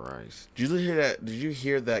 Christ. Did you hear that? Did you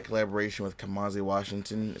hear that collaboration with Kamasi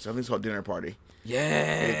Washington? I think it's called Dinner Party.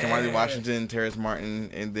 Yeah. Kamasi Washington, Terrence Martin,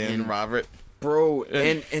 and then Robert. Bro,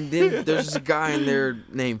 and then there's a guy in there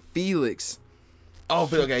named Felix. Oh,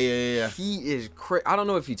 okay, yeah. He is crazy. I don't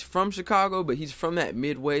know if he's from Chicago, but he's from that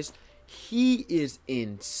Midwest. He is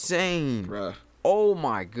insane. Bruh. Oh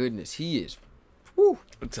my goodness. He is whew,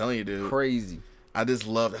 I'm telling you, dude. crazy. I just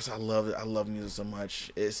love that's why I love it. I love music so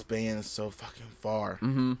much. It spans so fucking far.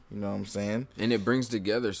 You know what I'm saying? And it brings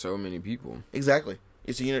together so many people. Exactly.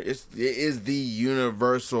 It is the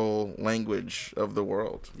universal language of the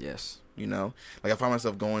world. Yes. You know, like I find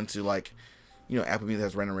myself going to like, you know, Apple Music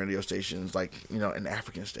has random radio stations, like, you know, an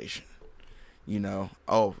African station. You know,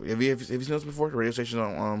 oh, have you seen this before? The radio station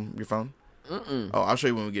on your phone? Oh, I'll show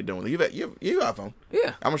you when we get done with it. You have a phone?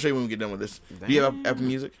 Yeah. I'm gonna show you when we get done with this. Damn. Do you have Apple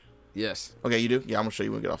Music? Yes. Okay, you do? Yeah, I'm gonna show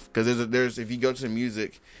you when we get off. Because there's if you go to the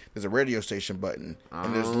music, there's a radio station button,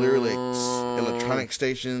 and there's literally electronic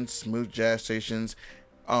stations, smooth jazz stations,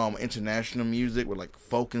 international music with like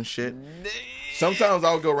folk and shit. Sometimes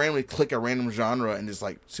I'll go randomly click a random genre and just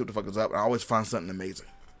like see what the fuck is up, and I always find something amazing.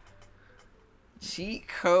 Cheat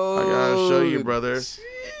code. I gotta show you, brother.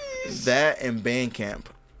 Jeez. That and Bandcamp.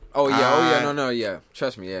 Oh yeah, yeah.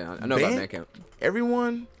 Trust me, yeah, I know about Bandcamp.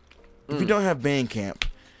 Everyone, if you don't have Bandcamp,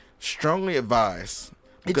 strongly advise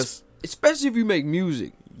because especially if you make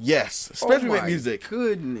music. Yes, especially with music.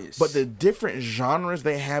 Goodness. But the different genres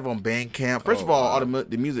they have on Bandcamp. First of all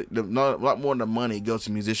the music, a lot more of the money goes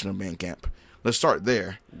to musician on Bandcamp. Let's start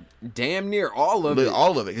there. Damn near all of it.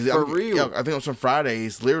 All of it. For real. I think on some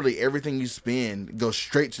Fridays, literally everything you spend goes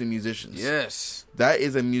straight to the musicians. Yes. That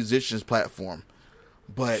is a musician's platform.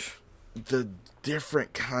 But the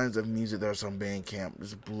different kinds of music that's on Bandcamp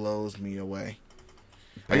just blows me away.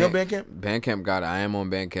 Are you on Bandcamp? Bandcamp got it. I am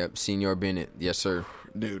on Bandcamp. Senor Bennett. Yes, sir.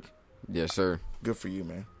 Dude. Yes, sir. Good for you,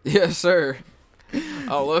 man. Yes, sir.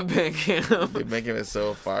 I love Bandcamp. Dude, Bandcamp is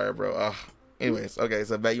so fire, bro. Anyways, okay,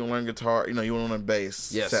 so you want to learn guitar, you want to learn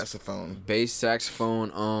bass, yes. saxophone. Bass,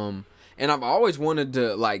 saxophone, and I've always wanted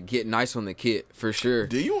to like get nice on the kit for sure.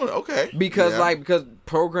 Do you want to? Okay. Because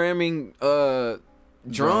programming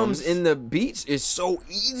drums in the beats is so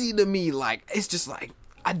easy to me. Like it's just like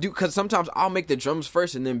I do, because sometimes I'll make the drums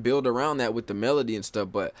first and then build around that with the melody and stuff,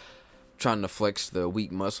 but trying to flex the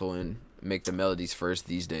weak muscle and make the melodies first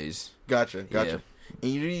these days. Gotcha. Yeah. And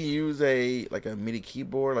you use a MIDI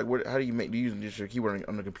keyboard? Like how do you make? Do you use your keyboard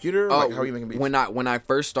on the computer? Like how are you making beats? When I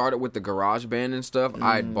first started with the GarageBand and stuff,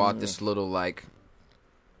 I bought this little like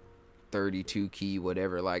 32 key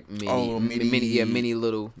whatever, like mini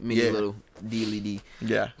little DLD.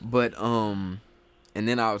 Yeah. But and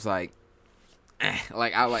then I was like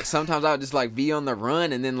sometimes I would just like be on the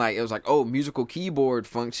run, and then like it was like musical keyboard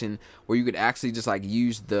function where you could actually just like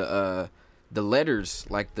use the letters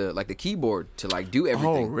like the keyboard to like do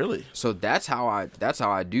everything. Oh, really? So that's how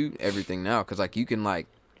I do everything now, because like you can like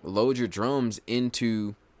load your drums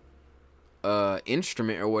into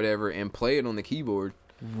instrument or whatever and play it on the keyboard.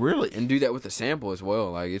 Really? And do that with the sample as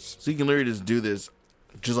well. Like it's so you can literally just do this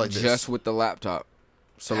just like this. Just with the laptop.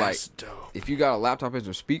 So that's like dope. If you got a laptop and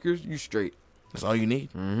some speakers, you straight. That's all you need.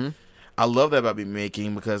 Mm-hmm. I love that about beat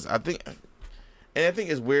making, because I think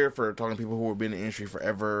it's weird for talking to people who have been in the industry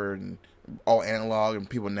forever and all analog, and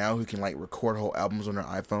people now who can like record whole albums on their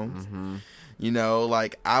iPhones. Mm-hmm. You know,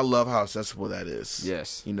 like I love how accessible that is.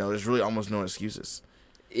 Yes. You know, there's really almost no excuses.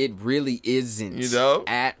 it really isn't. You know?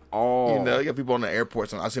 At all. You know, you got people on the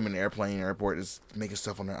airports. I see them in the airport, just making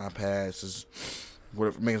stuff on their iPads, just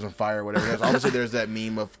whatever, making some fire, or whatever. Obviously, there's that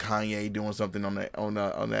meme of Kanye doing something on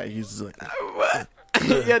that. He's just like, what?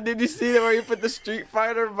 Yeah, did you see that where he put the Street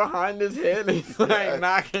Fighter behind his head and he's like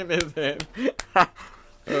knocking his head?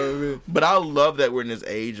 But I love that we're in this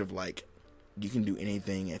age of like, you can do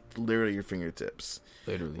anything at literally your fingertips.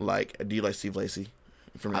 Literally. Like, do you like Steve Lacy?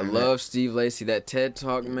 I love Steve Lacy. That TED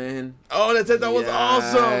Talk, man. Oh, that TED Talk was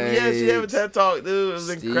awesome. Yes, you have a TED Talk, dude. It was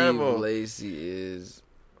incredible. Steve Lacy is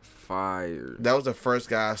fire. That was the first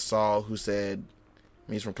guy I saw who said,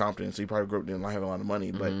 he's from Compton, so he probably grew up didn't have a lot of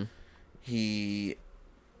money, but he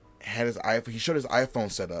had his iPhone. He showed his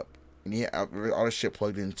iPhone set up, and he had all the shit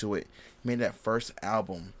plugged into it. He made that first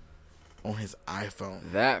album on his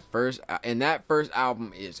iPhone. That first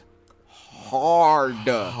album is hard,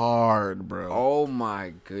 bro. Oh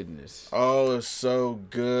my goodness. Oh, it's so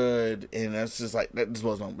good, and that's just like that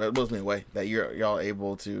blows me away that y'all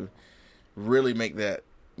able to really make that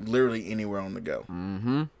literally anywhere on the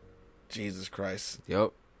go. Jesus Christ.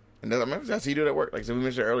 Yep. And I see you do that at work. Like, so we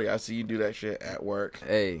mentioned earlier, I see you do that shit at work.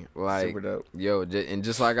 Hey, like, super dope. Yo, and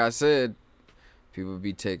just like I said, people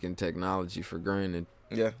be taking technology for granted.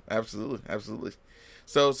 Yeah, absolutely.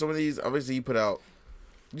 So some of these, obviously, you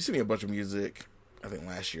sent me a bunch of music, I think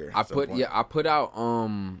last year. I put out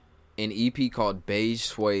an EP called Beige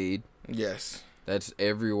Suede. Yes. That's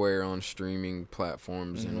everywhere on streaming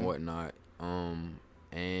platforms and whatnot.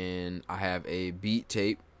 And I have a beat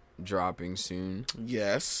tape dropping soon.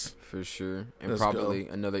 Yes. For sure. And probably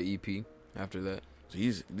another EP after that. So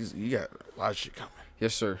you got a lot of shit coming.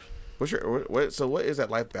 Yes, sir. So what is that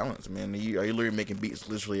life balance, man? Are you literally making beats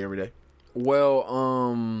literally every day?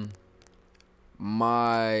 Well,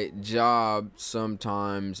 my job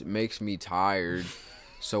sometimes makes me tired.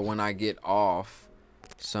 So when I get off,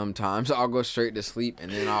 sometimes I'll go straight to sleep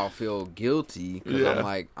and then I'll feel guilty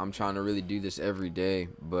because I'm trying to really do this every day.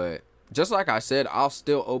 But just like I said, I'll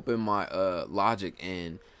still open my Logic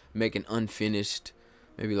and make an unfinished,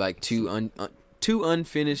 maybe like two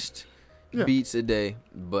unfinished beats a day.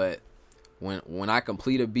 But when I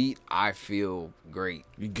complete a beat, I feel great.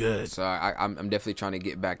 You good. So I'm definitely trying to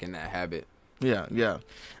get back in that habit. Yeah.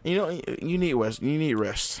 You know, you need rest.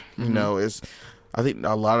 You know, I think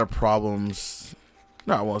a lot of problems.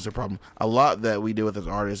 No, I won't say problem. A lot that we deal with as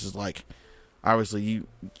artists is like, obviously you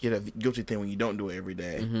get a guilty thing when you don't do it every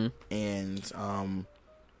day, and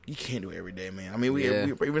you can't do it every day, man. I mean, we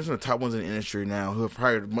even some of the top ones in the industry now who have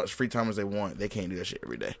probably as much free time as they want, they can't do that shit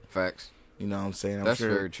every day. Facts. You know what I'm saying? That's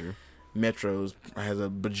very true. Metros has a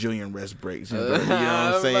bajillion rest breaks. You know what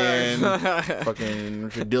I'm saying? Fucking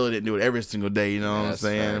Richard Dillon didn't do it every single day. You know what I'm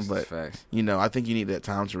saying? Facts. You know, I think you need that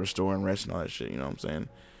time to restore and rest and all that shit. You know what I'm saying?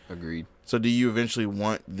 Agreed. So, do you eventually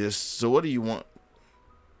want this? So, what do you want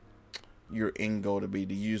your end goal to be?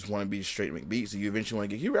 Do you just want to be straight make beats? Do you eventually want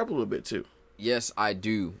to get? You rap a little bit too. Yes, I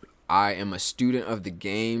do. I am a student of the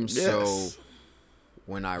game, so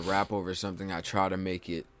when I rap over something, I try to make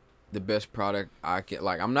it the best product I can.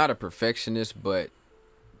 Like, I'm not a perfectionist, but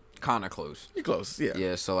kind of close. You're close, yeah.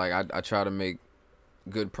 Yeah, so like I try to make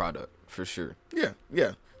good product for sure.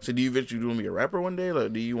 Yeah. So do you eventually want to be a rapper one day?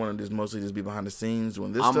 Like, do you want to just mostly just be behind the scenes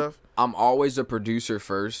doing this stuff? I'm always a producer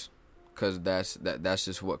first, cause that's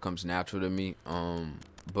just what comes natural to me.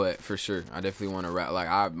 But for sure, I definitely want to rap.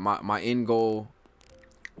 Like my end goal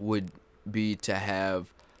would be to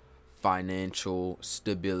have financial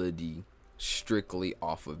stability strictly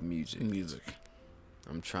off of music.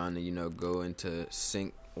 I'm trying to, go into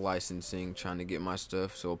sync licensing, trying to get my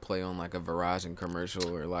stuff so it'll play on like a Verizon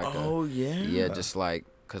commercial or like just like,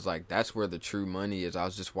 cause like that's where the true money is. I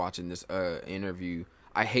was just watching this interview.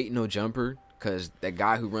 I hate No Jumper because that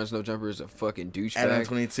guy who runs No Jumper is a fucking douchebag. Adam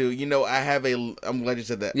 22. I'm glad you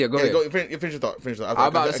said that. Yeah, go ahead. Finish your thought. I'm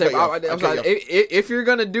about to say, if you're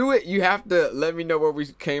gonna do it, you have to let me know where we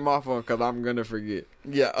came off on, because I'm gonna forget.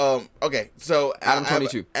 Yeah. Okay. So Adam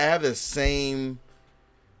 22. I have the same,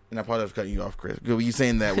 and I apologize for cutting you off, Chris. Because you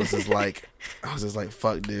saying that was just like, I was just like,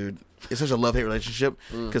 fuck, dude. It's such a love-hate relationship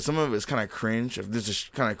because some of it's kind of cringe. If this is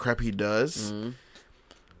kind of crap he does,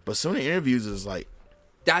 but some of the interviews is like.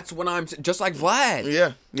 That's what I'm just like Vlad.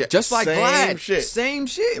 Yeah. Just like Vlad. Shit. Same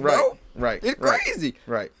shit, bro. Right. It's crazy.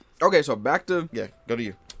 Right. Okay, so back to go to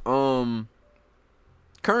you.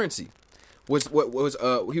 Currency was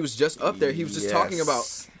he was just up there. He was just talking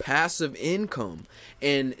about passive income,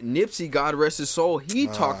 and Nipsey, God rest his soul, he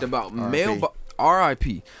talked about mailbox.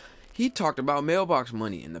 R.I.P. He talked about mailbox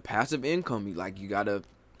money and the passive income. You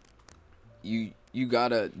you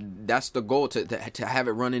gotta. That's the goal to have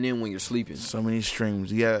it running in when you're sleeping. So many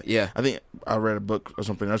streams. Yeah. I think I read a book or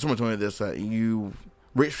something. Or someone told me this that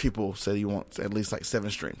rich people say you want at least like 7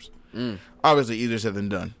 streams. Obviously, easier said than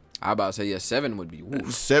done. I about to say 7 would be.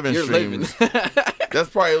 Oof. 7 streams. That's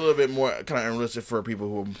probably a little bit more kind of unrealistic for people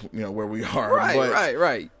who where we are.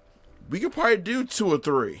 Right. We could probably do 2 or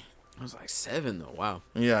 3. I was like 7 though. Wow.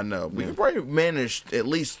 Yeah, I know. We could probably manage at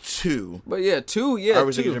least 2. But yeah, 2. Yeah,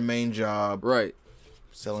 obviously 2. your main job. Right.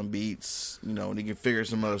 Selling beats. You can figure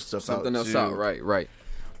some other stuff out. Something else out. Right.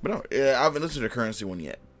 But no, I haven't listened to the Currency one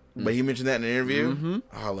yet. But he mentioned that in an interview. Mm-hmm.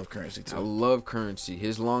 Oh, I love Currency too. I love Currency.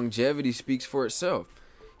 His longevity speaks for itself.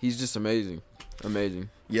 He's just amazing.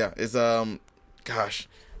 Yeah, it's gosh,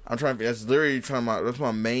 I'm trying. That's literally that's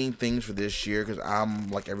my main things for this year because I'm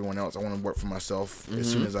like everyone else. I want to work for myself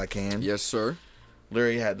as soon as I can. Yes, sir.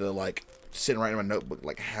 Literally had to like sit and write in my notebook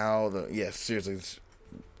like how seriously,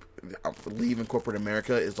 leaving corporate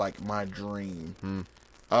America is like my dream.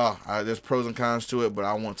 There's pros and cons to it, but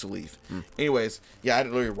I want to leave. Anyways, I had to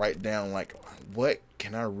literally write down like what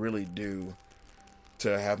can I really do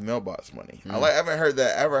to have mailbox money. I haven't heard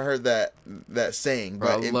that saying, but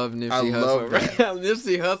I love Nipsey Hussle. Love that.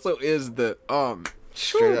 Nipsey Hussle is the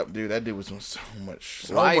straight up, dude. That dude was doing so much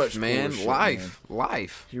life, man. Cool shit, life. man.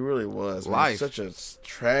 Life. He really was. Life. Man. Such a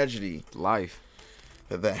tragedy. Life.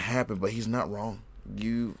 That happened, but he's not wrong.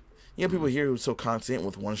 You have people here who's so content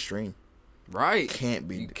with one stream. Right. Can't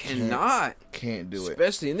be. You cannot. Can't do it.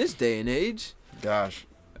 Especially in this day and age. Gosh.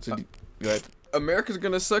 So, go ahead. America's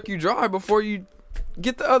gonna suck you dry before you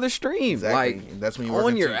get the other stream. Exactly. Like, that's when you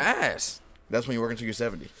on your ass. That's when you work until you're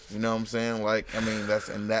 70. You know what I'm saying? Like, I mean,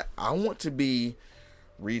 I want to be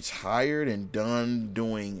retired and done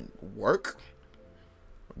doing work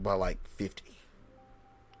by like 50.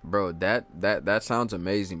 Bro, that sounds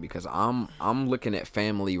amazing because I'm looking at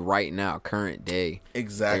family right now, current day.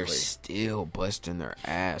 Exactly. They're still busting their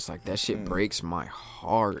ass. Like, that shit breaks my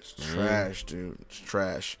heart. It's trash, dude. It's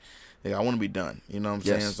trash. Yeah, I want to be done. You know what I'm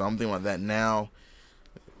saying? So I'm thinking about that now.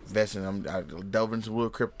 Investing, I delve into a little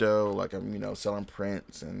crypto, like I'm, selling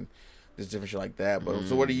prints and just different shit like that. But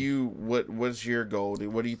so, what's your goal?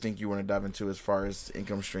 What do you think you want to dive into as far as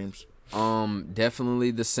income streams?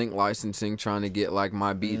 Definitely the sync licensing, trying to get like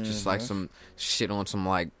my beat, just like some shit on some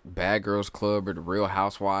like Bad Girls Club or the Real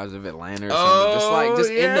Housewives of Atlanta or something. Just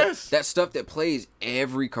in that stuff that plays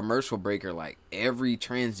every commercial breaker, like every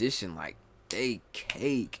transition, like they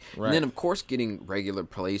cake. Right. And then of course getting regular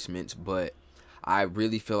placements, but I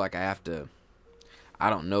really feel like I have to, I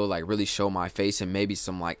don't know, like really show my face in maybe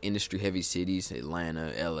some like industry heavy cities,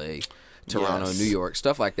 Atlanta, LA, Toronto, New York,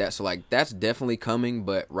 stuff like that. So like that's definitely coming,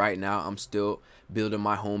 but right now I'm still building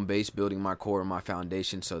my home base, building my core and my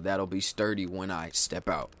foundation, so that'll be sturdy when I step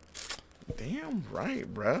out. Damn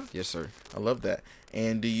right, bruh. Yes, sir. I love that.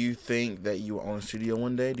 And do you think that you will own a studio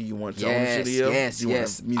one day? Do you want to own a studio? Yes. Do you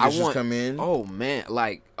want musicians come in? Oh man,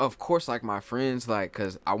 like of course, like my friends, like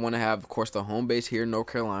because I want to have, of course, the home base here in North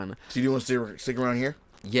Carolina. So you do want to stick around here?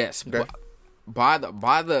 Yes. Okay. Buy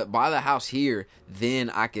the house here, then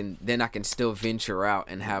I can still venture out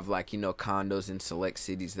and have like condos in select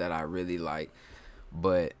cities that I really like.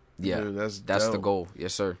 But yeah, dude, that's the goal.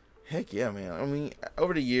 Yes, sir. Heck yeah, man. I mean,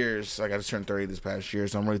 over the years, like I just turned 30 this past year,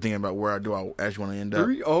 so I'm really thinking about where I actually want to end up.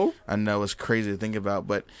 30? I know it's crazy to think about,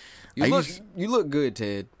 but you look good,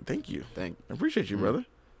 Ted. Thank you. I appreciate you, brother.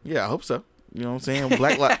 Yeah, I hope so. You know what I'm saying?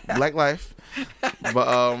 Black life.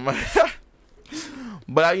 But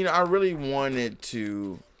but I really wanted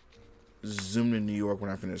to zoom to New York when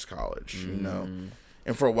I finished college. And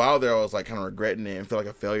for a while there, I was like kind of regretting it and felt like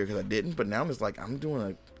a failure because I didn't. But now I'm just like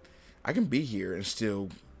I can be here and still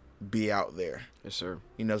be out there. Yes, sir.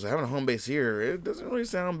 So having a home base here, it doesn't really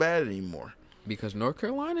sound bad anymore. Because North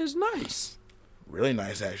Carolina is nice. Really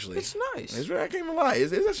nice, actually. It's nice. It's really, I can't even lie.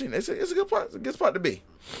 It's actually it's a good spot. It's a good spot to be.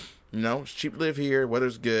 It's cheap to live here.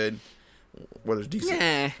 Weather's good. Weather's decent.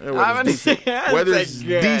 Weather's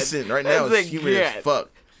decent. Right now it's humid as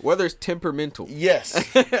fuck. Weather's temperamental. Yes.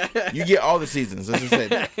 You get all the seasons. Let's just say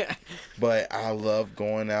that. But I love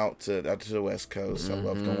going out to the West Coast. I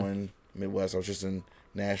love going Midwest. I was just in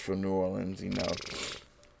Nashville, New Orleans.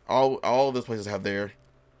 All of those places have their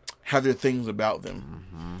things about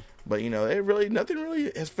them. But nothing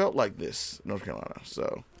really has felt like this, North Carolina.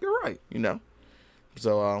 So you're right.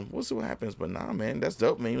 So we'll see what happens. But nah, man, that's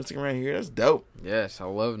dope, man. You sticking around here, that's dope. Yes, I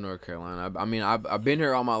love North Carolina. I mean, I've been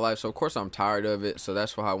here all my life, so of course I'm tired of it. So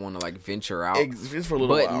that's why I want to like venture out. Just for a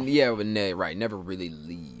little while. Yeah, but right, never really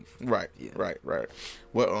leave. Right, Yeah. right.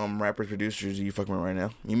 What rappers, producers are you fucking with right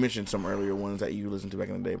now? You mentioned some earlier ones that you listened to back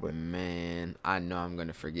in the day, but Man, I know I'm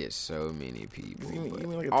gonna forget so many people. Give me But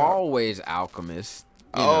like a top. always Alchemist.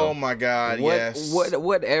 You Oh know, my God, yes.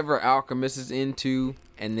 Whatever Alchemist is into,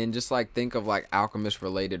 and then just like think of like Alchemist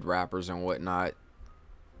related rappers and whatnot.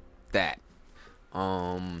 That,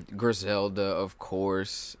 Griselda, of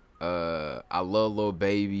course. I love Lil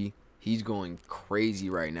Baby. He's going crazy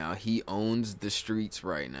right now. He owns the streets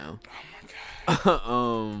right now.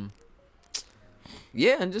 Oh my God.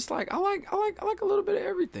 Yeah, and just like I like a little bit of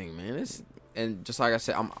everything, man. And just like I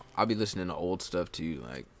said, I'll be listening to old stuff too.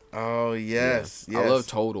 Like, Oh yes, yeah. yes. I love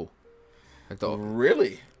Total. Like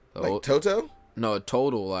Really? the Like old- Toto? No,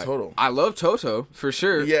 Total. Like Total. I love Toto for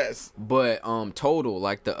sure. Yes. But Total,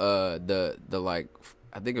 like the like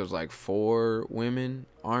I think it was like 4 women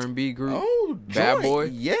R&B group. Oh, Bad joint. Boy?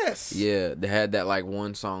 Yes. Yeah, they had that like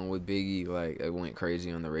one song with Biggie, like it went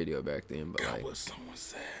crazy on the radio back then. But God, like, what someone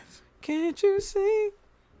said. can't you see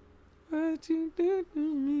what you do to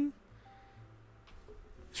me?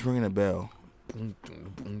 It's ringing a bell. Boom,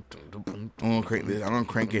 boom, boom, boom, boom, I'm gonna crank this. I'm gonna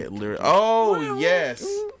crank it. Oh yes,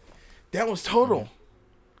 that was Total.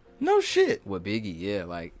 No shit. with Biggie, yeah,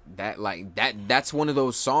 like that's one of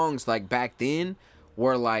those songs like back then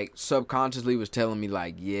where like subconsciously was telling me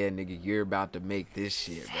like, yeah, nigga, you're about to make this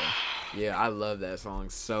shit, bro. Yeah, I love that song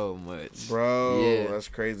so much, Bro, Yeah. that's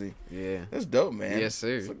crazy. Yeah, That's dope, man. Yes,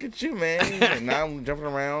 sir. So look at you, man. Like, now I'm jumping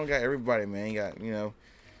around. Got everybody, man. You got,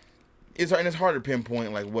 it's hard to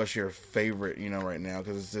pinpoint like what's your favorite, right now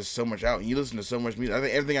because there's so much out. And you listen to so much music. I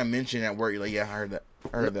think everything I mentioned at work, you're like, yeah, I heard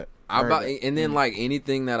that. and then like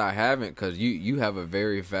anything that I haven't, because you have a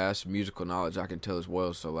very vast musical knowledge, I can tell as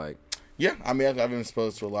well. So like, Yeah, I mean, I've been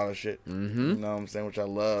exposed to a lot of shit. Mm-hmm. You know what I'm saying? Which I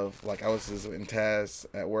love. Like, I was just in Taz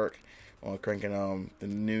at work on cranking the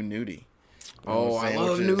new Nudie. You know Oh, what I'm I saying?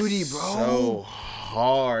 love Which is Nudie, bro. So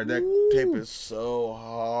hard. That tape is so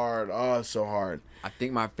hard. Oh, it's so hard. I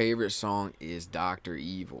think my favorite song is Dr.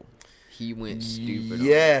 Evil. He went stupid.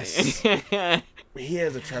 Yes. On that. He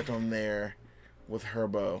has a track on there with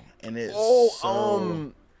Herbo, and it's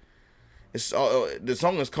it's the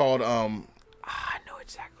song is called I know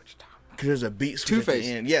exactly what you're talking about. because there's a beat switch at Two-Face.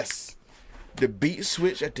 the end. Yes, the beat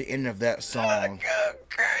switch at the end of that song,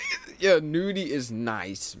 Yeah, Nudie is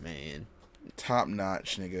nice, man. top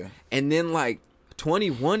notch, nigga. And then like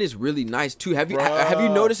 21 is really nice too. Have you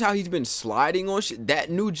Bruh. noticed how he's been sliding on shit? That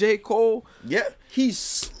new J. Cole, Yeah, he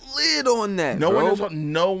slid on that. no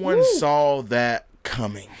bro. one saw that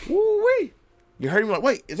coming. Woo-wee. You heard him like,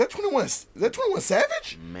 wait, is that 21? Is that 21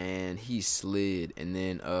 Savage? Man, he slid. And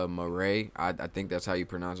then Murray, I think that's how you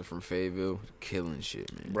pronounce it, from Fayetteville, killing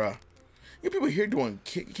shit, man. Bruh. You got people here doing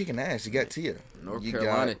kicking ass. You got Tia. North you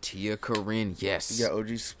Carolina, Tia Corinne, yes. You got OG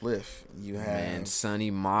Spliff. You have Man, Sonny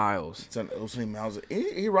Miles, Sonny Miles.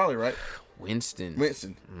 He Raleigh, right? Winston.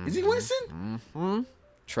 Winston. Is he Winston? Mm-hmm.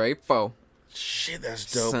 Trey Foe, Shit,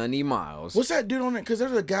 that's dope. Sonny Miles. What's that dude on it? Because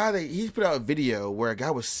there's a guy that he put out a video where a guy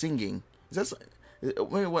was singing. Is that? Maybe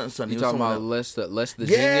it wasn't Sonny. You It was talking someone about else. Les the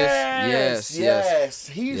Yes, Genius? Yes.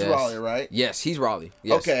 He's Yes. Raleigh, right? Yes, he's Raleigh.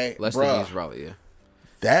 Yes. Okay, Les bruh. the Genius Raleigh, yeah.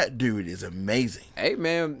 That dude is amazing. Hey,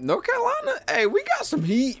 man, North Carolina, hey, we got some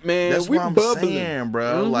heat, man. That's we what I'm bubbling. saying,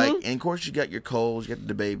 bro. Mhm. Like, and of course you got your Coles, you got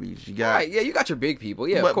the babies, you got. Right, yeah, you got your big people.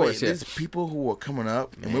 Yeah, but, of course, yeah. There's people who are coming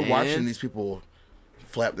up, and we're Man. watching these people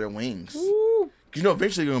flap their wings. Woo.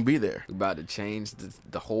 Eventually they're gonna be there, We're about to change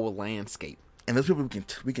the whole landscape. and those people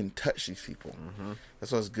we can touch these people. Mm-hmm.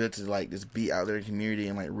 That's why it's good to like just be out there in the community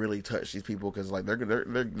and like really touch these people because like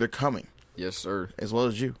they're coming Yes, sir. as well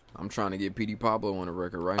as you. I'm trying to get P.D. Pablo on the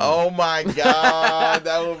record right now. Oh my god,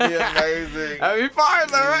 that would be amazing. That'd be fire,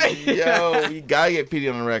 though, right? Yo, you gotta get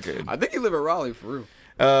PD on the record. I think he live in Raleigh, for real.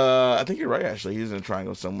 I think you're right. Actually, he's in a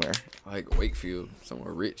triangle somewhere, Like Wakefield,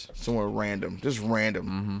 somewhere rich. somewhere random, just random.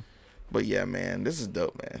 Mm-hmm. But yeah, man, this is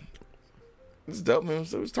dope, man. This is dope, man.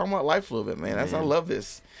 So we're talking about life a little bit, man. I Man. love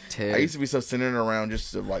this. Ted. I used to be so centered around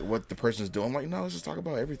just of like what the person's doing. I'm like, no, let's just talk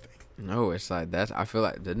about everything. No, it's like that's. I feel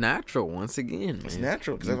like the natural once again, man. It's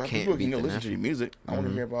natural because You if can't people beat can go the listen to natural. your music, I want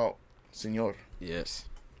to Mhm. hear about Senor Yes,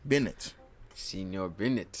 Bennett. Senor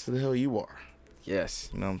Bennett. Who the hell you are? Yes,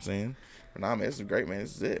 You know what I'm saying? But nah, man, this is great, man.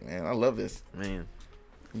 This is it, man. I love this. man.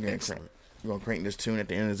 We're Excellent. gonna crank this tune at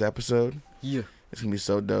the end of this episode. Yeah. It's gonna be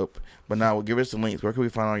so dope. But now, well, give us the links. Where can we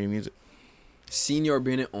find all your music? Senor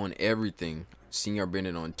Bennett on everything. Senor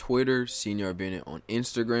Bennett on Twitter. Senor Bennett on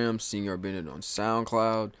Instagram. Senor Bennett on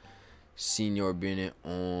SoundCloud. Senor Bennett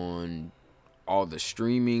on all the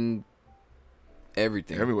streaming,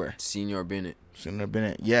 everything. Everywhere. Senor Bennett. Senor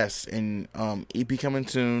Bennett. Yes. And EP coming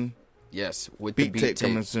soon. Yes. With Beat the tape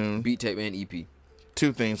coming soon. Beat tape and EP.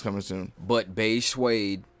 2 things coming soon. But Beige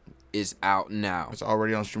Suede is out now. It's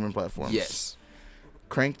already on streaming platforms. Yes.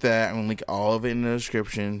 Crank that. I'm going to link all of it in the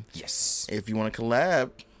description. Yes. If you want to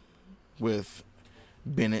collab with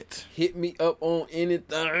Bennett, hit me up on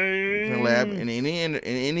anything. collab in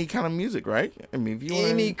any kind of music, right? I mean, if you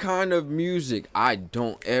any kind of music. I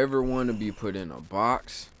don't ever want to be put in a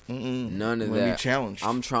box. None of that. Be challenged.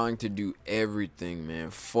 I'm trying to do everything, man.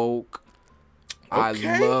 Folk. Okay.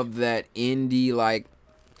 I love that indie, like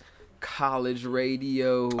college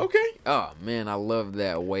radio. Okay. Oh man, I love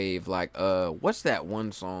that wave. Like, what's that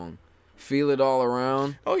one song? Feel It All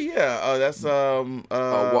Around. Oh yeah. That's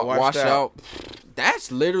Washed Out.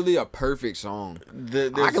 That's literally a perfect song. I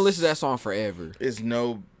can listen to that song forever.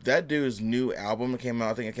 That dude's new album that came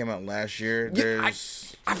out. I think it came out last year. Yeah,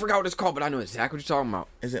 I forgot what it's called, but I know exactly what you're talking about.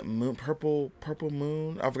 Is it Purple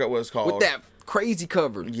Moon? I forgot what it's called. With that crazy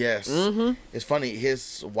cover. Yes. Mm-hmm. It's funny.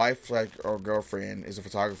 His wife, or girlfriend, is a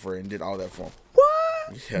photographer and did all that for him.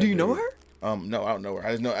 What? Yeah, do you know her? No, I don't know her.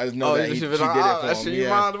 I just know that she did it for him. You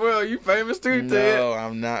might as well. You famous too, Ted. No,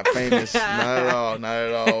 I'm not famous. Not at all. Not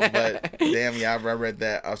at all. But damn, yeah, I read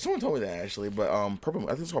that. Someone told me that actually. But Purple.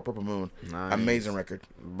 I think it's called Purple Moon. Nice. Amazing record,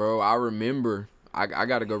 bro. I remember. I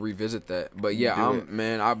got to go revisit that. But yeah,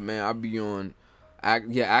 I be on.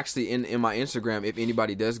 Actually, in my Instagram, if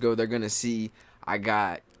anybody does go, they're gonna see I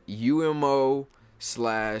got UMO /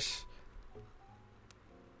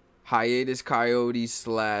 Hiatus Coyote /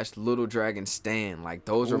 Little Dragon Stan. Like,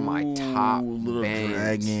 those are my top Little bands.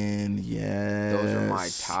 Dragon, yes. Those are my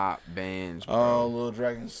top bands, bro. Oh, Little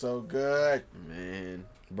Dragon's so good. Man.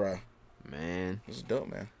 Bruh. Man. This is dope,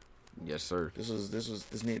 man. Yes, sir.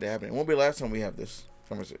 This need to happen. It won't be the last time we have this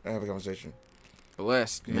have a conversation.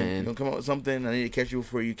 Blessed, man. You're gonna come up with something. I need to catch you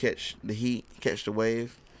before you catch the heat, catch the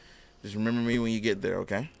wave. Just remember me when you get there,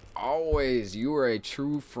 okay? Always. You are a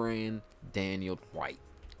true friend, Daniel White.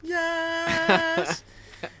 Yes.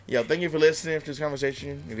 Yo, thank you for listening to this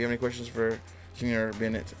conversation. If you have any questions for Senor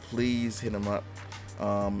Bennett, please hit him up.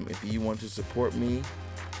 If you want to support me,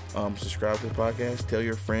 subscribe to the podcast, tell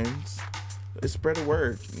your friends. Let's spread the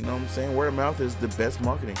word. You know what I'm saying? Word of mouth is the best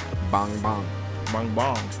marketing. Bong bong. Bong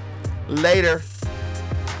bong. Later.